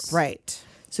witness. Right.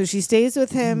 So she stays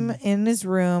with him in his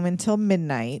room until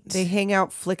midnight. They hang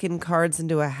out flicking cards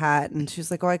into a hat, and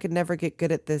she's like, oh, I could never get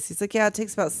good at this. He's like, yeah, it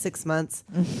takes about 6 months,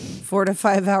 4 to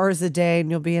 5 hours a day, and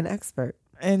you'll be an expert.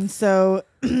 And so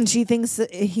she thinks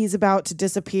that he's about to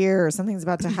disappear or something's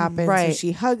about to happen. Right. So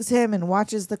she hugs him and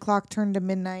watches the clock turn to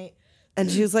midnight. And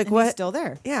she was like, what? He's still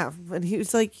there. Yeah. And he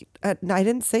was like, I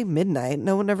didn't say midnight.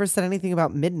 No one ever said anything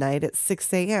about midnight at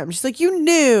 6 a.m. She's like, you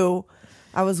knew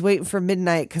I was waiting for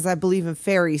midnight because I believe in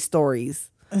fairy stories.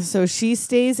 So she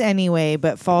stays anyway,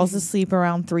 but falls asleep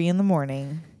around 3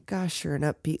 a.m. Gosh, you're an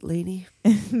upbeat lady.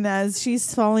 And as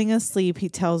she's falling asleep, he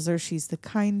tells her she's the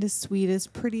kindest,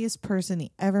 sweetest, prettiest person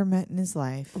he ever met in his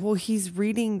life. Well, he's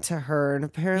reading to her, and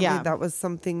apparently that was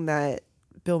something that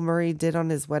Bill Murray did on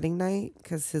his wedding night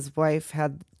because his wife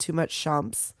had too much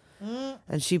champs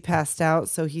and she passed out.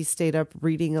 So he stayed up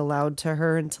reading aloud to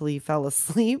her until he fell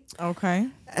asleep. Okay.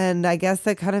 And I guess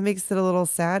that kind of makes it a little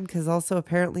sad because also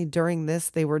apparently during this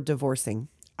they were divorcing.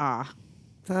 Ah.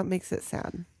 So that makes it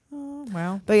sad.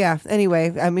 Well, but yeah.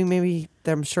 Anyway, I mean, maybe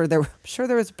I'm sure there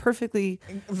was a perfectly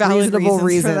valid reasonable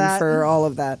reason for, for all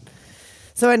of that.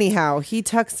 So anyhow, he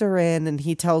tucks her in and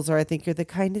he tells her, "I think you're the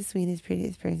kindest, sweetest,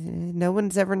 prettiest person. No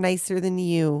one's ever nicer than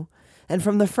you. And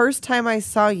from the first time I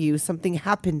saw you, something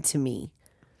happened to me."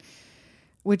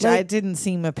 Which I didn't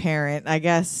seem apparent. I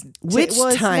guess which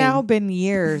it's time? Now been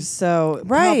years, so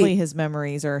probably his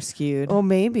memories are skewed. Oh,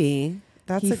 maybe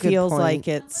that's he a good feels point. like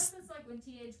it's.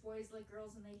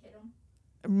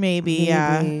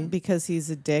 Maybe, because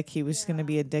he's a dick. He was going to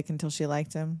be a dick until she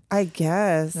liked him. I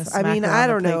guess. I mean, I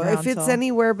don't know if it's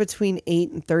anywhere between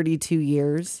 8 and 32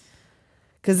 years.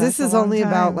 Because this is only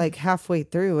about like halfway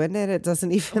through, isn't it? It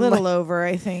doesn't even a little over,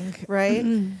 I think. Right?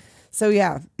 So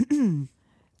yeah.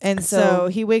 And so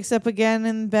he wakes up again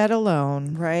in bed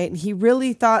alone. Right? And he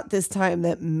really thought this time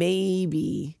that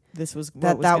maybe this was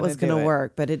that was going to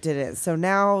work, but it didn't. So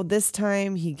now this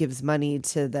time he gives money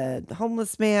to the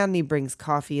homeless man. He brings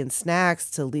coffee and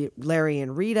snacks to Larry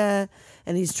and Rita,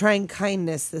 and he's trying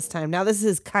kindness this time. Now this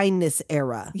is kindness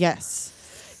era. Yes.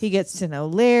 He gets to know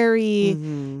Larry.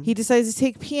 Mm-hmm. He decides to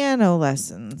take piano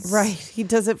lessons. Right. He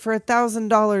does it for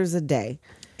 $1,000 a day.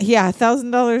 Yeah,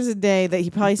 $1,000 a day that he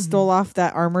probably stole off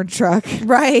that armored truck.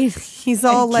 Right. He's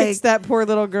all and like kicks that poor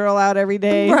little girl out every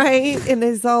day. Right. And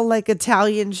he's all like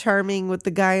Italian charming with the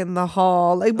guy in the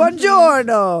hall. Like,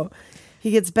 buongiorno.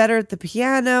 He gets better at the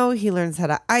piano. He learns how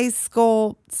to ice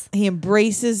sculpt. He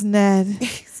embraces Ned. Ned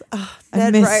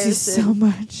I miss Ryerson. you so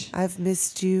much. I've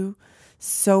missed you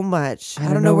so much.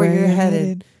 I don't know where you're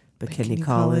headed. But can you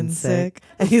call in sick?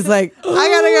 And he's like, I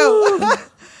gotta go.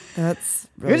 That's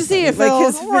really good to see you, Phil. Like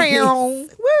his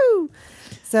face. Woo!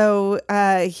 So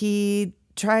he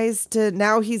tries to,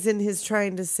 now he's in his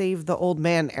trying to save the old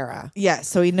man era. Yeah,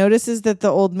 so he notices that the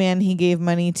old man he gave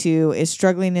money to is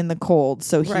struggling in the cold.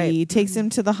 So he takes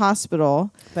him to the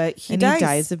hospital. But he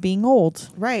dies of being old.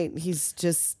 Right. He's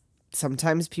just,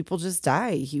 sometimes people just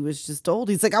die. He was just old.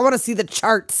 He's like, I want to see the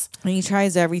charts. And he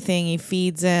tries everything. He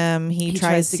feeds him. He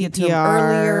tries to CPR. get to him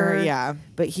earlier. Yeah.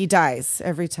 But he dies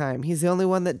every time. He's the only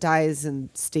one that dies and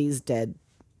stays dead.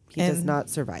 He does not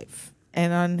survive.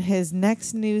 And on his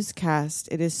next newscast,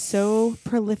 it is so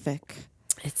prolific.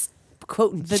 It's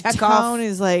quoting the Chekhov. tone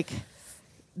is like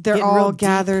they're all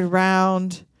gathered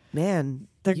round. Man,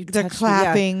 they're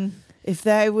clapping. Yeah. If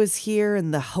I was here in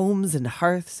the homes and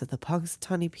hearths of the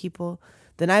Punxsutawney people,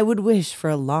 then I would wish for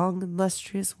a long and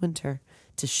lustrous winter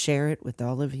to share it with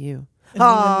all of you. And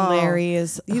Larry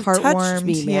is heartwarmed.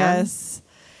 Me, man. Yes.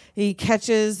 He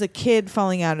catches a kid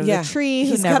falling out of the tree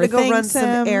who He's never got to go run him.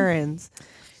 some errands.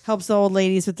 Helps the old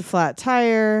ladies with the flat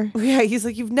tire. Yeah, he's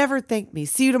like, you've never thanked me.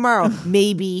 See you tomorrow.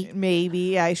 Maybe.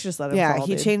 Yeah, I should just let him fall,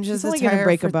 he dude. changes He's the only gonna tire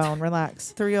break a for bone.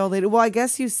 Relax. 3 old lady. Well, I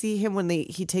guess you see him when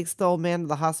he takes the old man to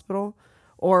the hospital,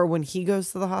 or when he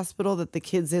goes to the hospital, that the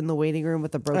kid's in the waiting room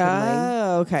with a broken leg.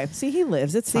 Oh, okay. See, he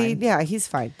lives. It's fine. Yeah, he's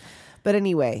fine. But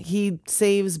anyway, he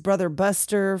saves Brother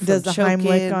Buster from Does the choking.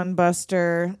 Heimlich on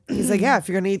Buster. He's like, yeah, if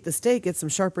you're going to eat the steak, get some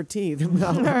sharper teeth.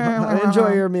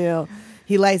 Enjoy your meal.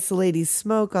 He lights the lady's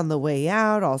smoke on the way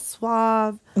out, all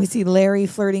suave. We see Larry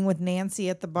flirting with Nancy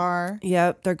at the bar.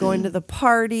 Yep, they're going to the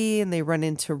party, and they run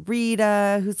into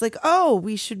Rita, who's like, oh,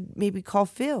 we should maybe call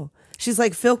Phil. She's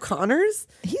like, Phil Connors?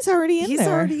 He's already in there. He's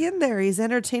already in there. He's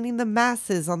entertaining the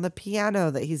masses on the piano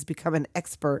that he's become an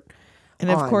expert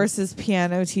And of course, his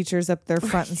piano teacher's up there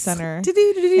front and center. And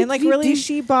And like, really,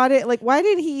 she bought it. Like, why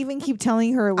did he even keep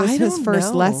telling her it was his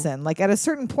first lesson? Like, at a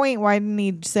certain point, why didn't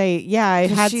he say, yeah, I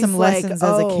had some lessons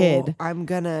as a kid? I'm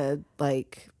going to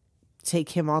like take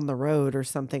him on the road or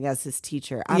something as his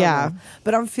teacher. I don't know.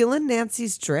 But I'm feeling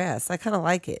Nancy's dress. I kind of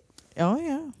like it. Oh,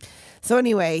 yeah. So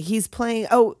anyway, he's playing.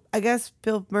 Oh, I guess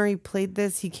Bill Murray played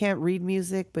this. He can't read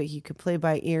music, but he could play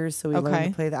by ears. So he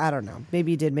learned to play that. I don't know.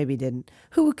 Maybe he did. Maybe he didn't.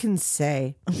 Who can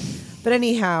say? But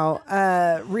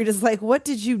anyhow, Rita's like, what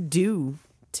did you do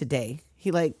today?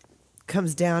 He like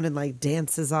comes down and like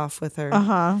dances off with her.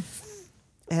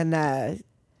 And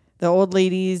the old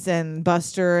ladies and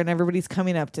Buster and everybody's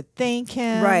coming up to thank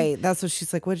him. Right. That's what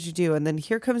she's like, what did you do? And then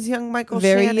here comes young Michael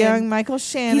Very Shannon. young Michael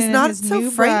Shannon. He's not his so new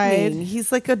frightening. bride.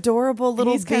 He's like adorable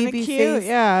little He's kinda baby cute, face.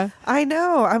 yeah. I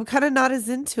know. I'm kind of not as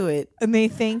into it. And they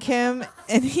thank him,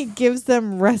 and he gives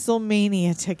them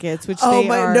WrestleMania tickets, which Oh they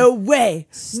my, are no way.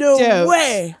 No stoked.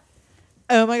 way.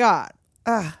 Oh my God.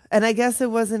 And I guess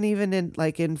it wasn't even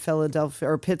in Philadelphia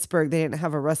or Pittsburgh. They didn't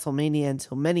have a WrestleMania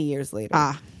until many years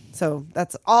later. So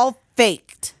that's all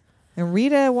faked. And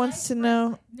Rita wants to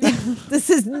know. This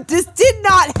did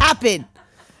not happen.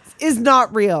 This is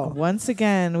not real. Once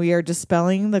again, we are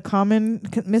dispelling the common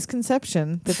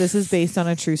misconception that this is based on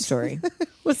a true story. It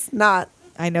was not.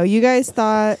 I know you guys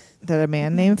thought that a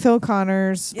man named Phil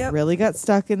Connors really got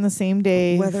stuck in the same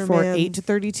day for 8 to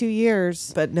 32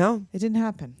 years. But no. It didn't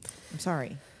happen. I'm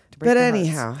sorry. But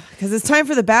anyhow, because it's time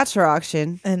for the bachelor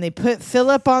auction. And they put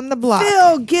Philip on the block.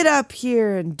 Phil, get up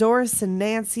here. And Doris and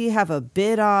Nancy have a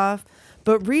bid off.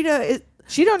 But Rita...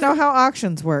 She don't know how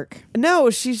auctions work.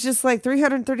 No, she's just like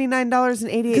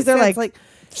 $339.88. Because they're like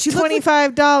she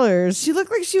 $25. She looked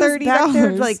like she was $30. back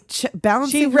there like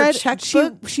balancing her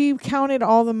checkbook. She counted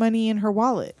all the money in her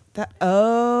wallet.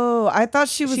 I thought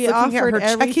she was looking at her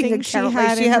checking account. She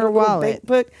had she in had her a little wallet. bank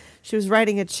book. She was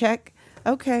writing a check.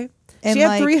 Okay. And she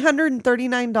had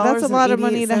 $339. That's a lot of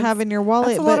money to have in your wallet.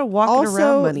 That's a lot of walking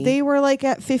around money. They were like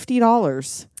at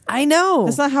 $50. I know.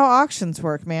 That's not how auctions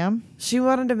work, ma'am. She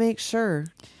wanted to make sure.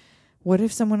 What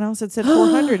if someone else had said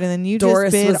 400 and then you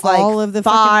Doris just bid was like all of the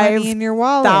fucking money in your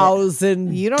wallet?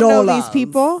 $5,000. You don't know these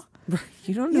people.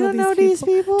 You don't know these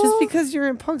people. Just because you're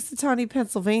in Punxsutawney,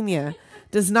 Pennsylvania,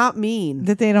 does not mean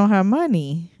that they don't have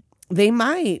money. They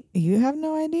might. You have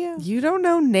no idea. You don't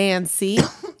know Nancy.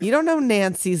 You don't know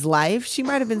Nancy's life. She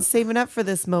might have been saving up for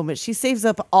this moment. She saves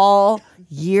up all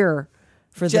year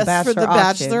for the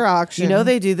bachelor auction. You know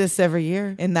they do this every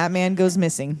year. And that man goes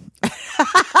missing.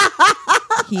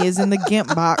 He is in the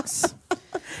GIMP box.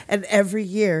 And every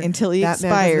year until he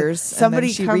expires, somebody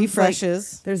and then she comes,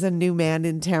 refreshes. Like, there's a new man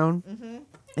in town,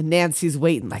 and Nancy's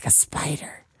waiting like a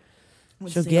spider.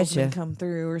 She'll get you. Come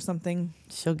through or something.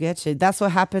 She'll get you. That's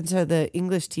what happened to the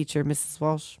English teacher, Mrs.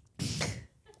 Walsh.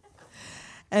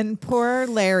 And poor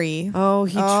Larry. Oh,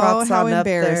 he trots how on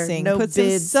embarrassing. Up there. No Puts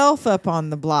bids. himself up on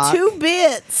the block. 2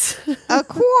 bits. A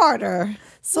quarter.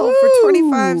 Sold for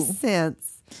 25 cents.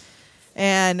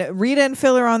 And Rita and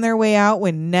Phil are on their way out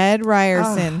when Ned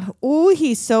Ryerson. Ooh,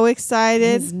 he's so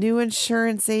excited. His new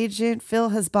insurance agent. Phil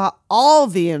has bought all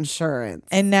the insurance.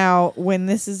 And now, when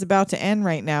this is about to end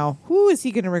right now, who is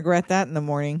he going to regret that in the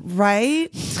morning? Right?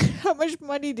 How much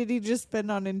money did he just spend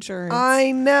on insurance?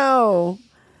 I know.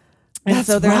 And that's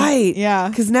so right. Yeah.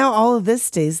 Because now all of this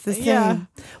stays the same. Yeah.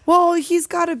 Well, he's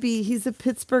a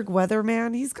Pittsburgh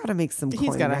weatherman. He's got to make some coin.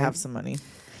 He's got to have some money.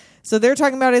 So they're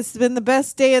talking about it's been the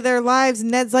best day of their lives.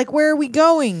 Ned's like, where are we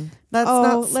going? Let's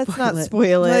not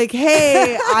spoil it. Like,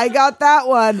 hey, I got that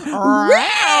one.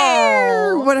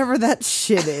 Whatever that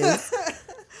shit is.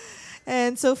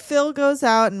 And so Phil goes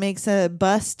out and makes a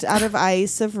bust out of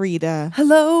ice of Rita.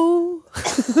 Hello.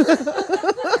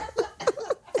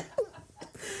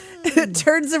 It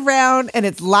turns around and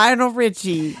it's Lionel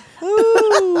Richie.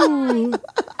 Ooh.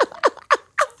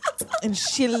 And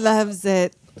she loves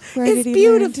it. It's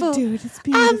beautiful. It's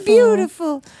beautiful. I'm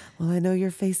beautiful. Well, I know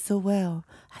your face so well.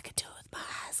 I could do it with my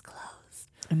eyes closed.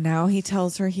 And now he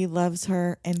tells her he loves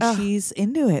her, and she's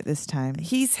into it this time.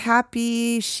 He's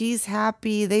happy. She's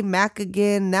happy. They mac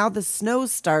again. Now the snow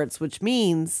starts, which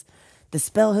means the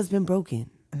spell has been broken.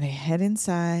 And they head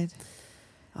inside.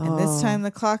 And this time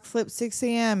the clock flips 6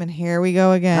 a.m. and here we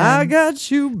go again. I got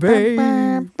you, babe.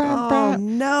 Oh,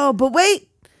 no. But wait.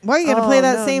 Why are you going to play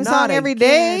that same song every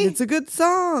day? It's a good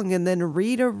song. And then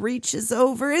Rita reaches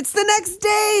over. It's the next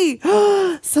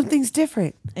day. Something's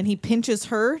different. And he pinches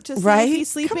her to see if he's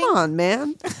sleeping. Come on,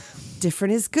 man.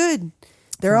 Different is good.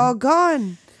 They're all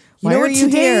gone. Why are you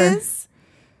here?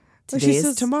 Today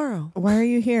is tomorrow. Why are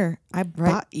you here? I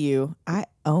bought you. I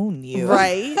own you.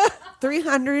 Right.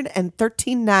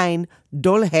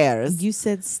 $339. You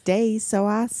said stay, so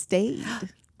I stayed.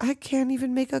 I can't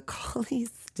even make a collie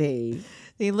stay.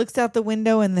 He looks out the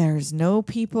window and there's no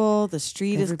people. The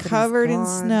street is covered in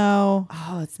snow.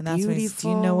 Oh, it's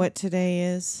beautiful. Do you know what today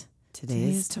is? Today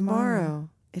is tomorrow.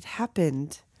 It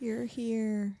happened. You're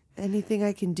here. Anything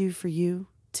I can do for you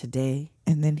today?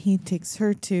 And then he takes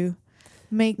her to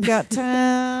Make-up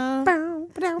time.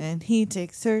 And he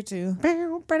takes her to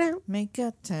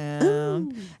Make-up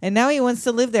town. And now he wants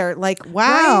to live there. Like,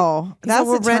 wow. Right? That's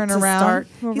a turnaround.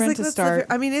 We'll rent to start.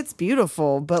 I mean, it's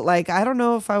beautiful, but like, I don't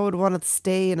know if I would want to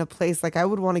stay in a place. Like, I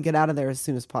would want to get out of there as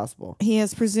soon as possible. He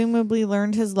has presumably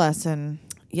learned his lesson.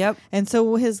 Yep. And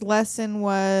so his lesson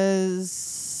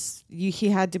was he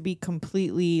had to be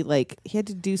completely, like, he had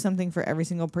to do something for every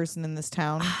single person in this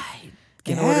town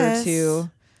in order to...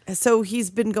 So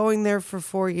he's been going there for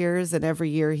 4 years, and every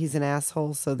year he's an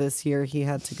asshole. So this year he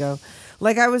had to go.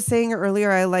 Like I was saying earlier,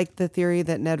 I like the theory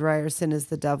that Ned Ryerson is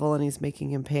the devil, and he's making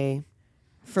him pay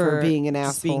for being an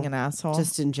asshole. Being an asshole,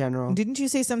 just in general. Didn't you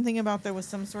say something about there was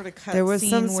some sort of cut there was scene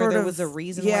some where sort there of, was a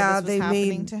reason why this was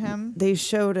happening to him? They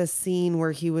showed a scene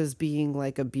where he was being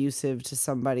like abusive to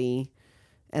somebody,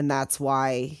 and that's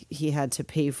why he had to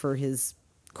pay for his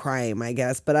crime, I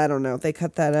guess. But I don't know. They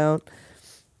cut that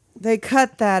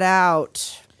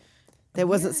out. That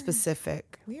wasn't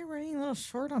specific. We are running a little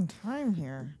short on time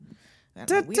here. We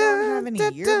don't have any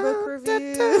yearbook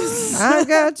reviews. I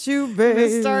got you,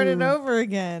 babe. Start it over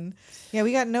again. Yeah,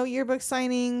 we got no yearbook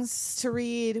signings to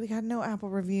read. We got no Apple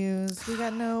reviews. We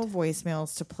got no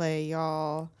voicemails to play,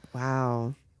 y'all.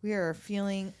 Wow. We are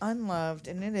feeling unloved,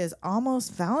 and it is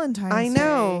almost Valentine's Day. I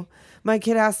know. My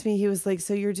kid asked me, he was like,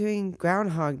 so you're doing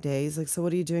Groundhog Day. He's like, so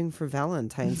what are you doing for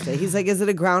Valentine's Day? He's like, is it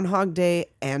a Groundhog Day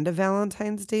and a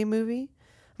Valentine's Day movie?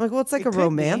 I'm like, well, it's like a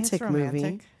romantic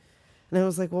movie. And I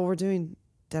was like, well, we're doing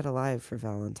Dead Alive for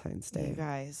Valentine's Day. You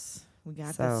guys, we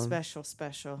got this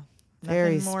special.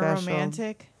 Very nothing more special.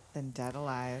 Romantic than Dead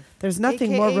Alive. There's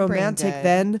nothing AKA more romantic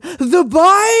than The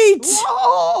Bite.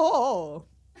 Whoa!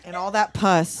 And all that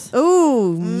pus.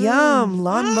 Ooh, yum.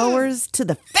 Lawnmowers to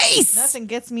the face. Nothing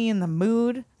gets me in the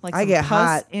mood like I some get pus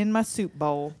hot in my soup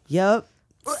bowl. Yep.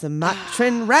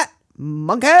 Sumatran rat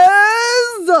monkeys.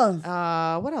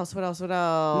 What else?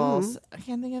 I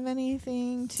can't think of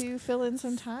anything to fill in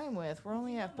some time with. We're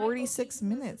only at 46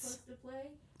 minutes.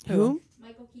 Who?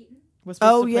 Michael Keaton. Was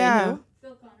supposed to play who?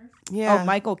 Phil Connors. Yeah. Oh,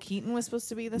 Michael Keaton was supposed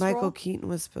to be this role? Michael Keaton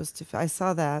was supposed to. I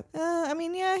saw that. I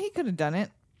mean, yeah, he could have done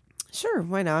it. Sure,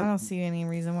 why I not? don't see any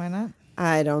reason why not.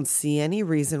 I don't see any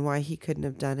reason why he couldn't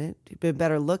have done it. He'd been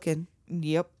better looking.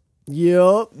 Yep.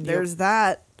 There's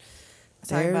that.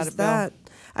 Sorry about it, that.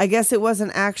 I guess it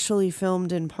wasn't actually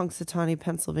filmed in Punxsutawney,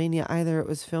 Pennsylvania either. It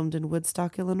was filmed in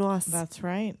Woodstock, Illinois. That's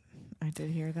right. I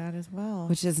did hear that as well.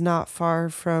 Which is not far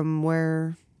from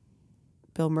where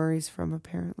Bill Murray's from,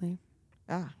 apparently.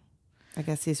 I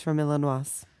guess he's from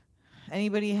Illinois.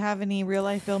 Anybody have any real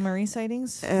life Bill Murray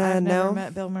sightings? I've never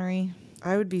met Bill Murray.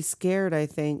 I would be scared, I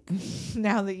think.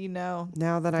 Now that you know.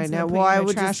 Now that I know. Well, I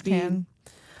would just be.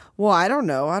 Well, I don't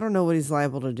know. I don't know what he's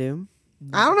liable to do.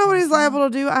 I don't know what he's liable to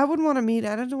do. I wouldn't want to meet.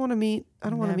 I don't want to meet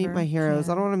my heroes.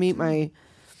 I don't want to meet my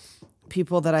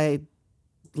people that I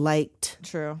liked.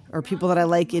 True. Or people that I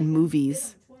like in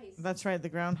movies. That's right. The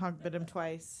groundhog bit him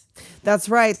twice. That's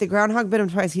right. The groundhog bit him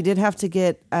twice. He did have to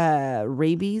get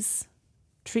rabies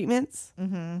treatments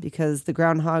because the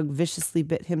groundhog viciously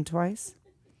bit him twice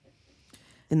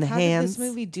in the hands. How did this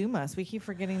movie doom us? We keep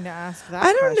forgetting to ask that.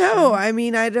 I don't know. I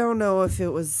mean, I don't know if it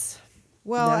was.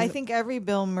 Well, I think every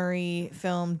Bill Murray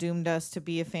film doomed us to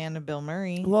be a fan of Bill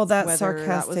Murray. Well, that's whether sarcastic.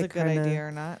 That was a good idea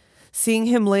or not. Seeing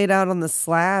him laid out on the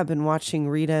slab and watching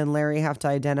Rita and Larry have to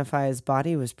identify his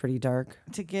body was pretty dark.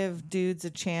 To give dudes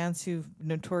a chance who've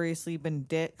notoriously been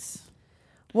dicks.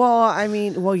 Well, I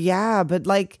mean, yeah, but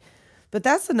like But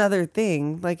that's another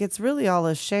thing. Like, it's really all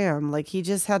a sham. Like, he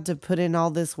just had to put in all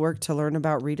this work to learn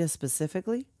about Rita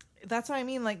specifically. That's what I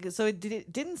mean. Like, so it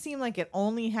didn't seem like it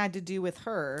only had to do with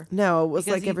her. No, it was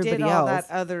like everybody did all else.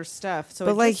 That other stuff. So,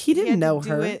 but like, he didn't know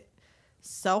her. Do it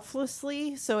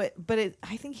selflessly.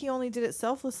 I think he only did it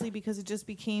selflessly because it just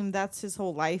became that's his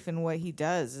whole life and what he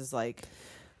does is like.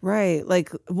 Right.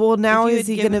 Like, well, now is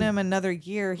he going to him another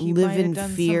year? He live might in have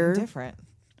done fear. something different.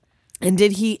 And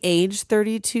did he age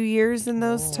 32 years in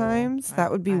those times? That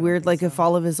would be weird. Like, if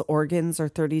all of his organs are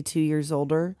 32 years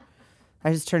older.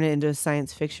 I just turned it into a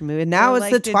science fiction movie. And now it's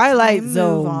the Twilight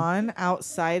Zone. Move on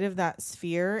outside of that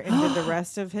sphere, and did the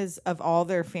rest of all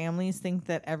their families think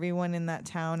that everyone in that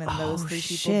town and those three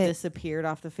people disappeared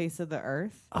off the face of the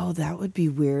earth? Oh, that would be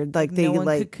weird. Like no one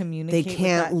could communicate they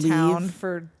can't with that leave town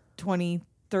for 20,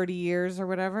 30 years or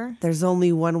whatever. There's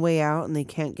only one way out, and they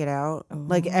can't get out. Oh.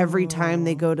 Like every time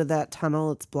they go to that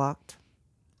tunnel, it's blocked.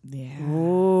 Yeah.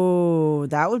 Oh,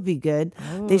 that would be good.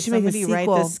 Oh, they should make a sequel. Write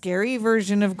the scary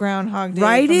version of Groundhog Day.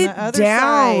 Write it down.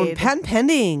 Side. Patent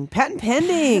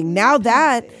pending. Now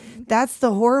that's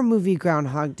the horror movie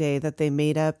Groundhog Day that they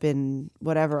made up in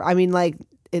whatever. I mean, like,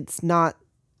 it's not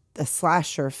a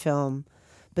slasher film,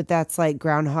 but that's like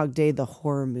Groundhog Day, the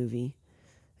horror movie.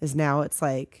 Is now it's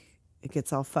like it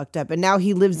gets all fucked up, and now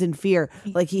he lives in fear.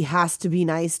 Like, he has to be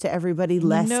nice to everybody.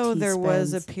 There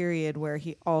was a period where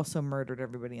he also murdered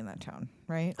everybody in that town,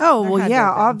 right? Oh, well, yeah,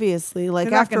 obviously. Like,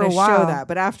 they're after not a while, show that,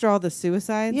 but after all the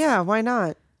suicides, yeah, why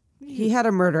not? He had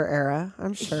a murder era,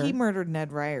 I'm sure. He murdered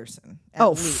Ned Ryerson.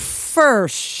 For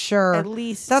sure. At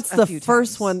least that's the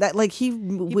first one that, like, he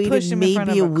waited pushed him maybe in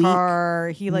front of a week. Car.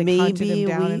 He like hunted him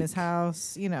down in his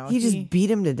house. You know, he just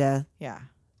beat him to death. Yeah.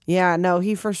 Yeah, no,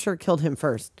 he for sure killed him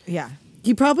first. Yeah.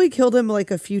 He probably killed him like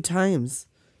a few times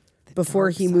before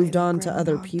he moved on to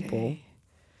other people.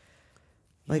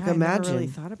 Like, imagine. I never really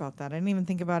thought about that. I didn't even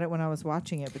think about it when I was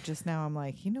watching it, but just now I'm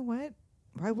like, you know what?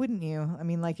 Why wouldn't you? I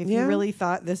mean, like, if you really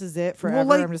thought this is it forever,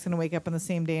 well, I'm just going to wake up on the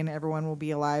same day and everyone will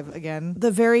be alive again.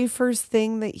 The very first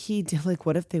thing that he did, like,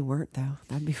 what if they weren't, though?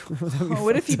 That'd be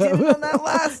what if he did it on that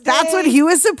last day? That's what he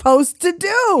was supposed to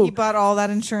do. He bought all that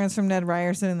insurance from Ned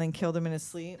Ryerson and then killed him in his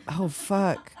sleep. Oh,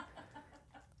 fuck.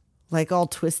 Like, all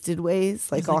twisted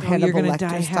ways, like all Hannibal Lecter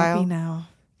die style. Happy now.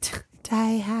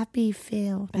 Die happy,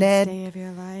 Phil. Best day of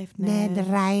your life, Ned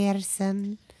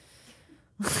Ryerson.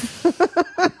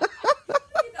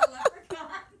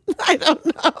 I don't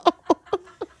know.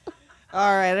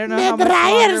 All right, I don't know how much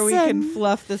longer we can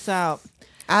fluff this out.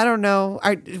 I don't know.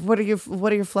 What are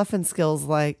your fluffing skills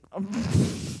like?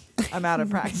 I'm out of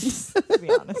practice, to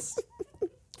be honest.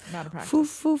 I'm out of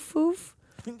practice. Foof.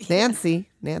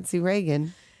 Nancy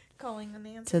Reagan. Calling the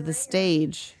Nancy to the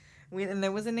stage. And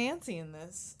there was a Nancy in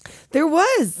this. There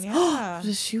was. Yeah.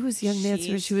 She was young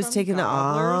Nancy. She was taking the. Oh, he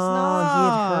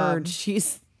had heard.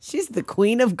 She's the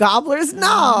queen of Gobbler's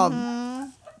Knob.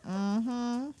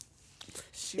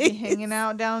 She'd be hanging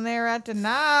out down there at the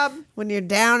Knob. When you're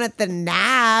down at the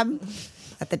Knob,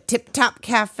 at the Tip Top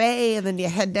Cafe, and then you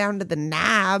head down to the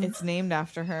Knob. It's named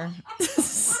after her.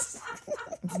 It's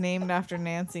named after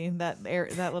Nancy. That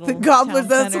little the Gobbler's.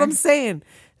 That's what I'm saying.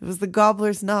 It was the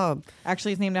Gobbler's Knob.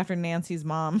 Actually, it's named after Nancy's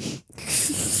mom.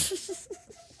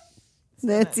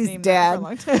 Nancy's dad.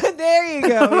 There you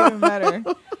go. Even better.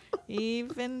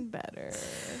 Even better.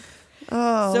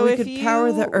 Oh, so we could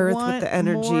power the earth with the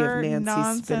energy of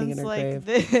Nancy spinning in her grave.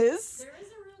 This,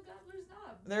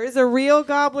 there is a real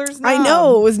Gobbler's Knob. I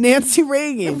know. It was Nancy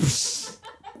Reagan.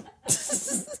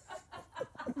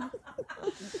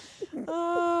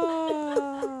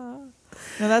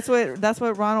 No, that's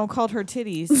what Ronald called her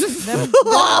titties. them the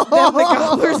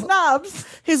Gobbler's Knobs.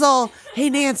 He's all, hey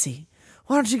Nancy,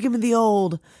 why don't you give me the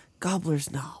old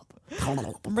Gobbler's Knob?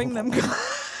 Bring them.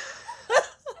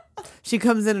 She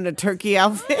comes in a turkey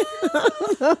outfit.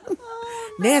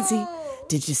 Nancy,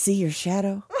 did you see your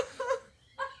shadow?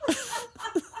 So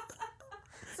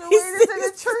wait, is it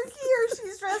a turkey or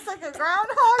she's dressed like a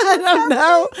groundhog? I don't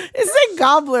know. It's a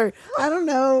gobbler. I don't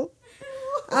know.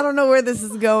 I don't know where this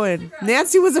is going.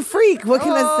 Nancy was a freak. What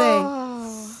can I say?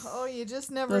 Oh, you just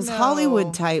never Those know.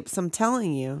 Hollywood types, I'm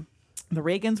telling you. The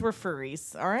Reagans were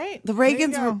furries. All right. The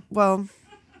Reagans were, well.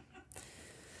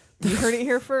 You heard it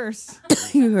here first.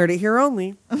 You heard it here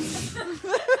only. That's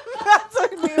our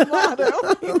new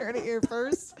motto. You heard it here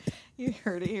first. You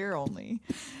heard it here only.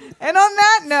 And on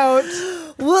that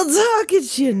note, we'll talk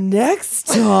at you next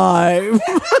time.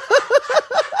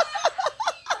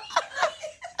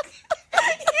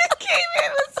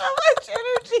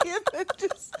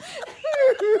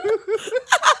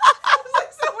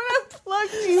 Like someone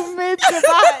unplugged you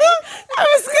mid-goodbye.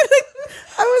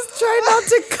 I was trying not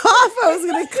to cough. I was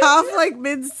gonna cough like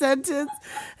mid sentence,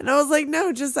 and I was like, no,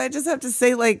 I just have to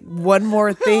say like one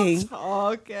more thing.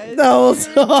 I'll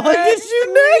talk at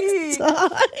you next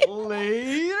time.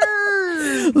 Later.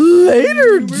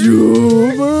 Later,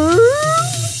 Doomer.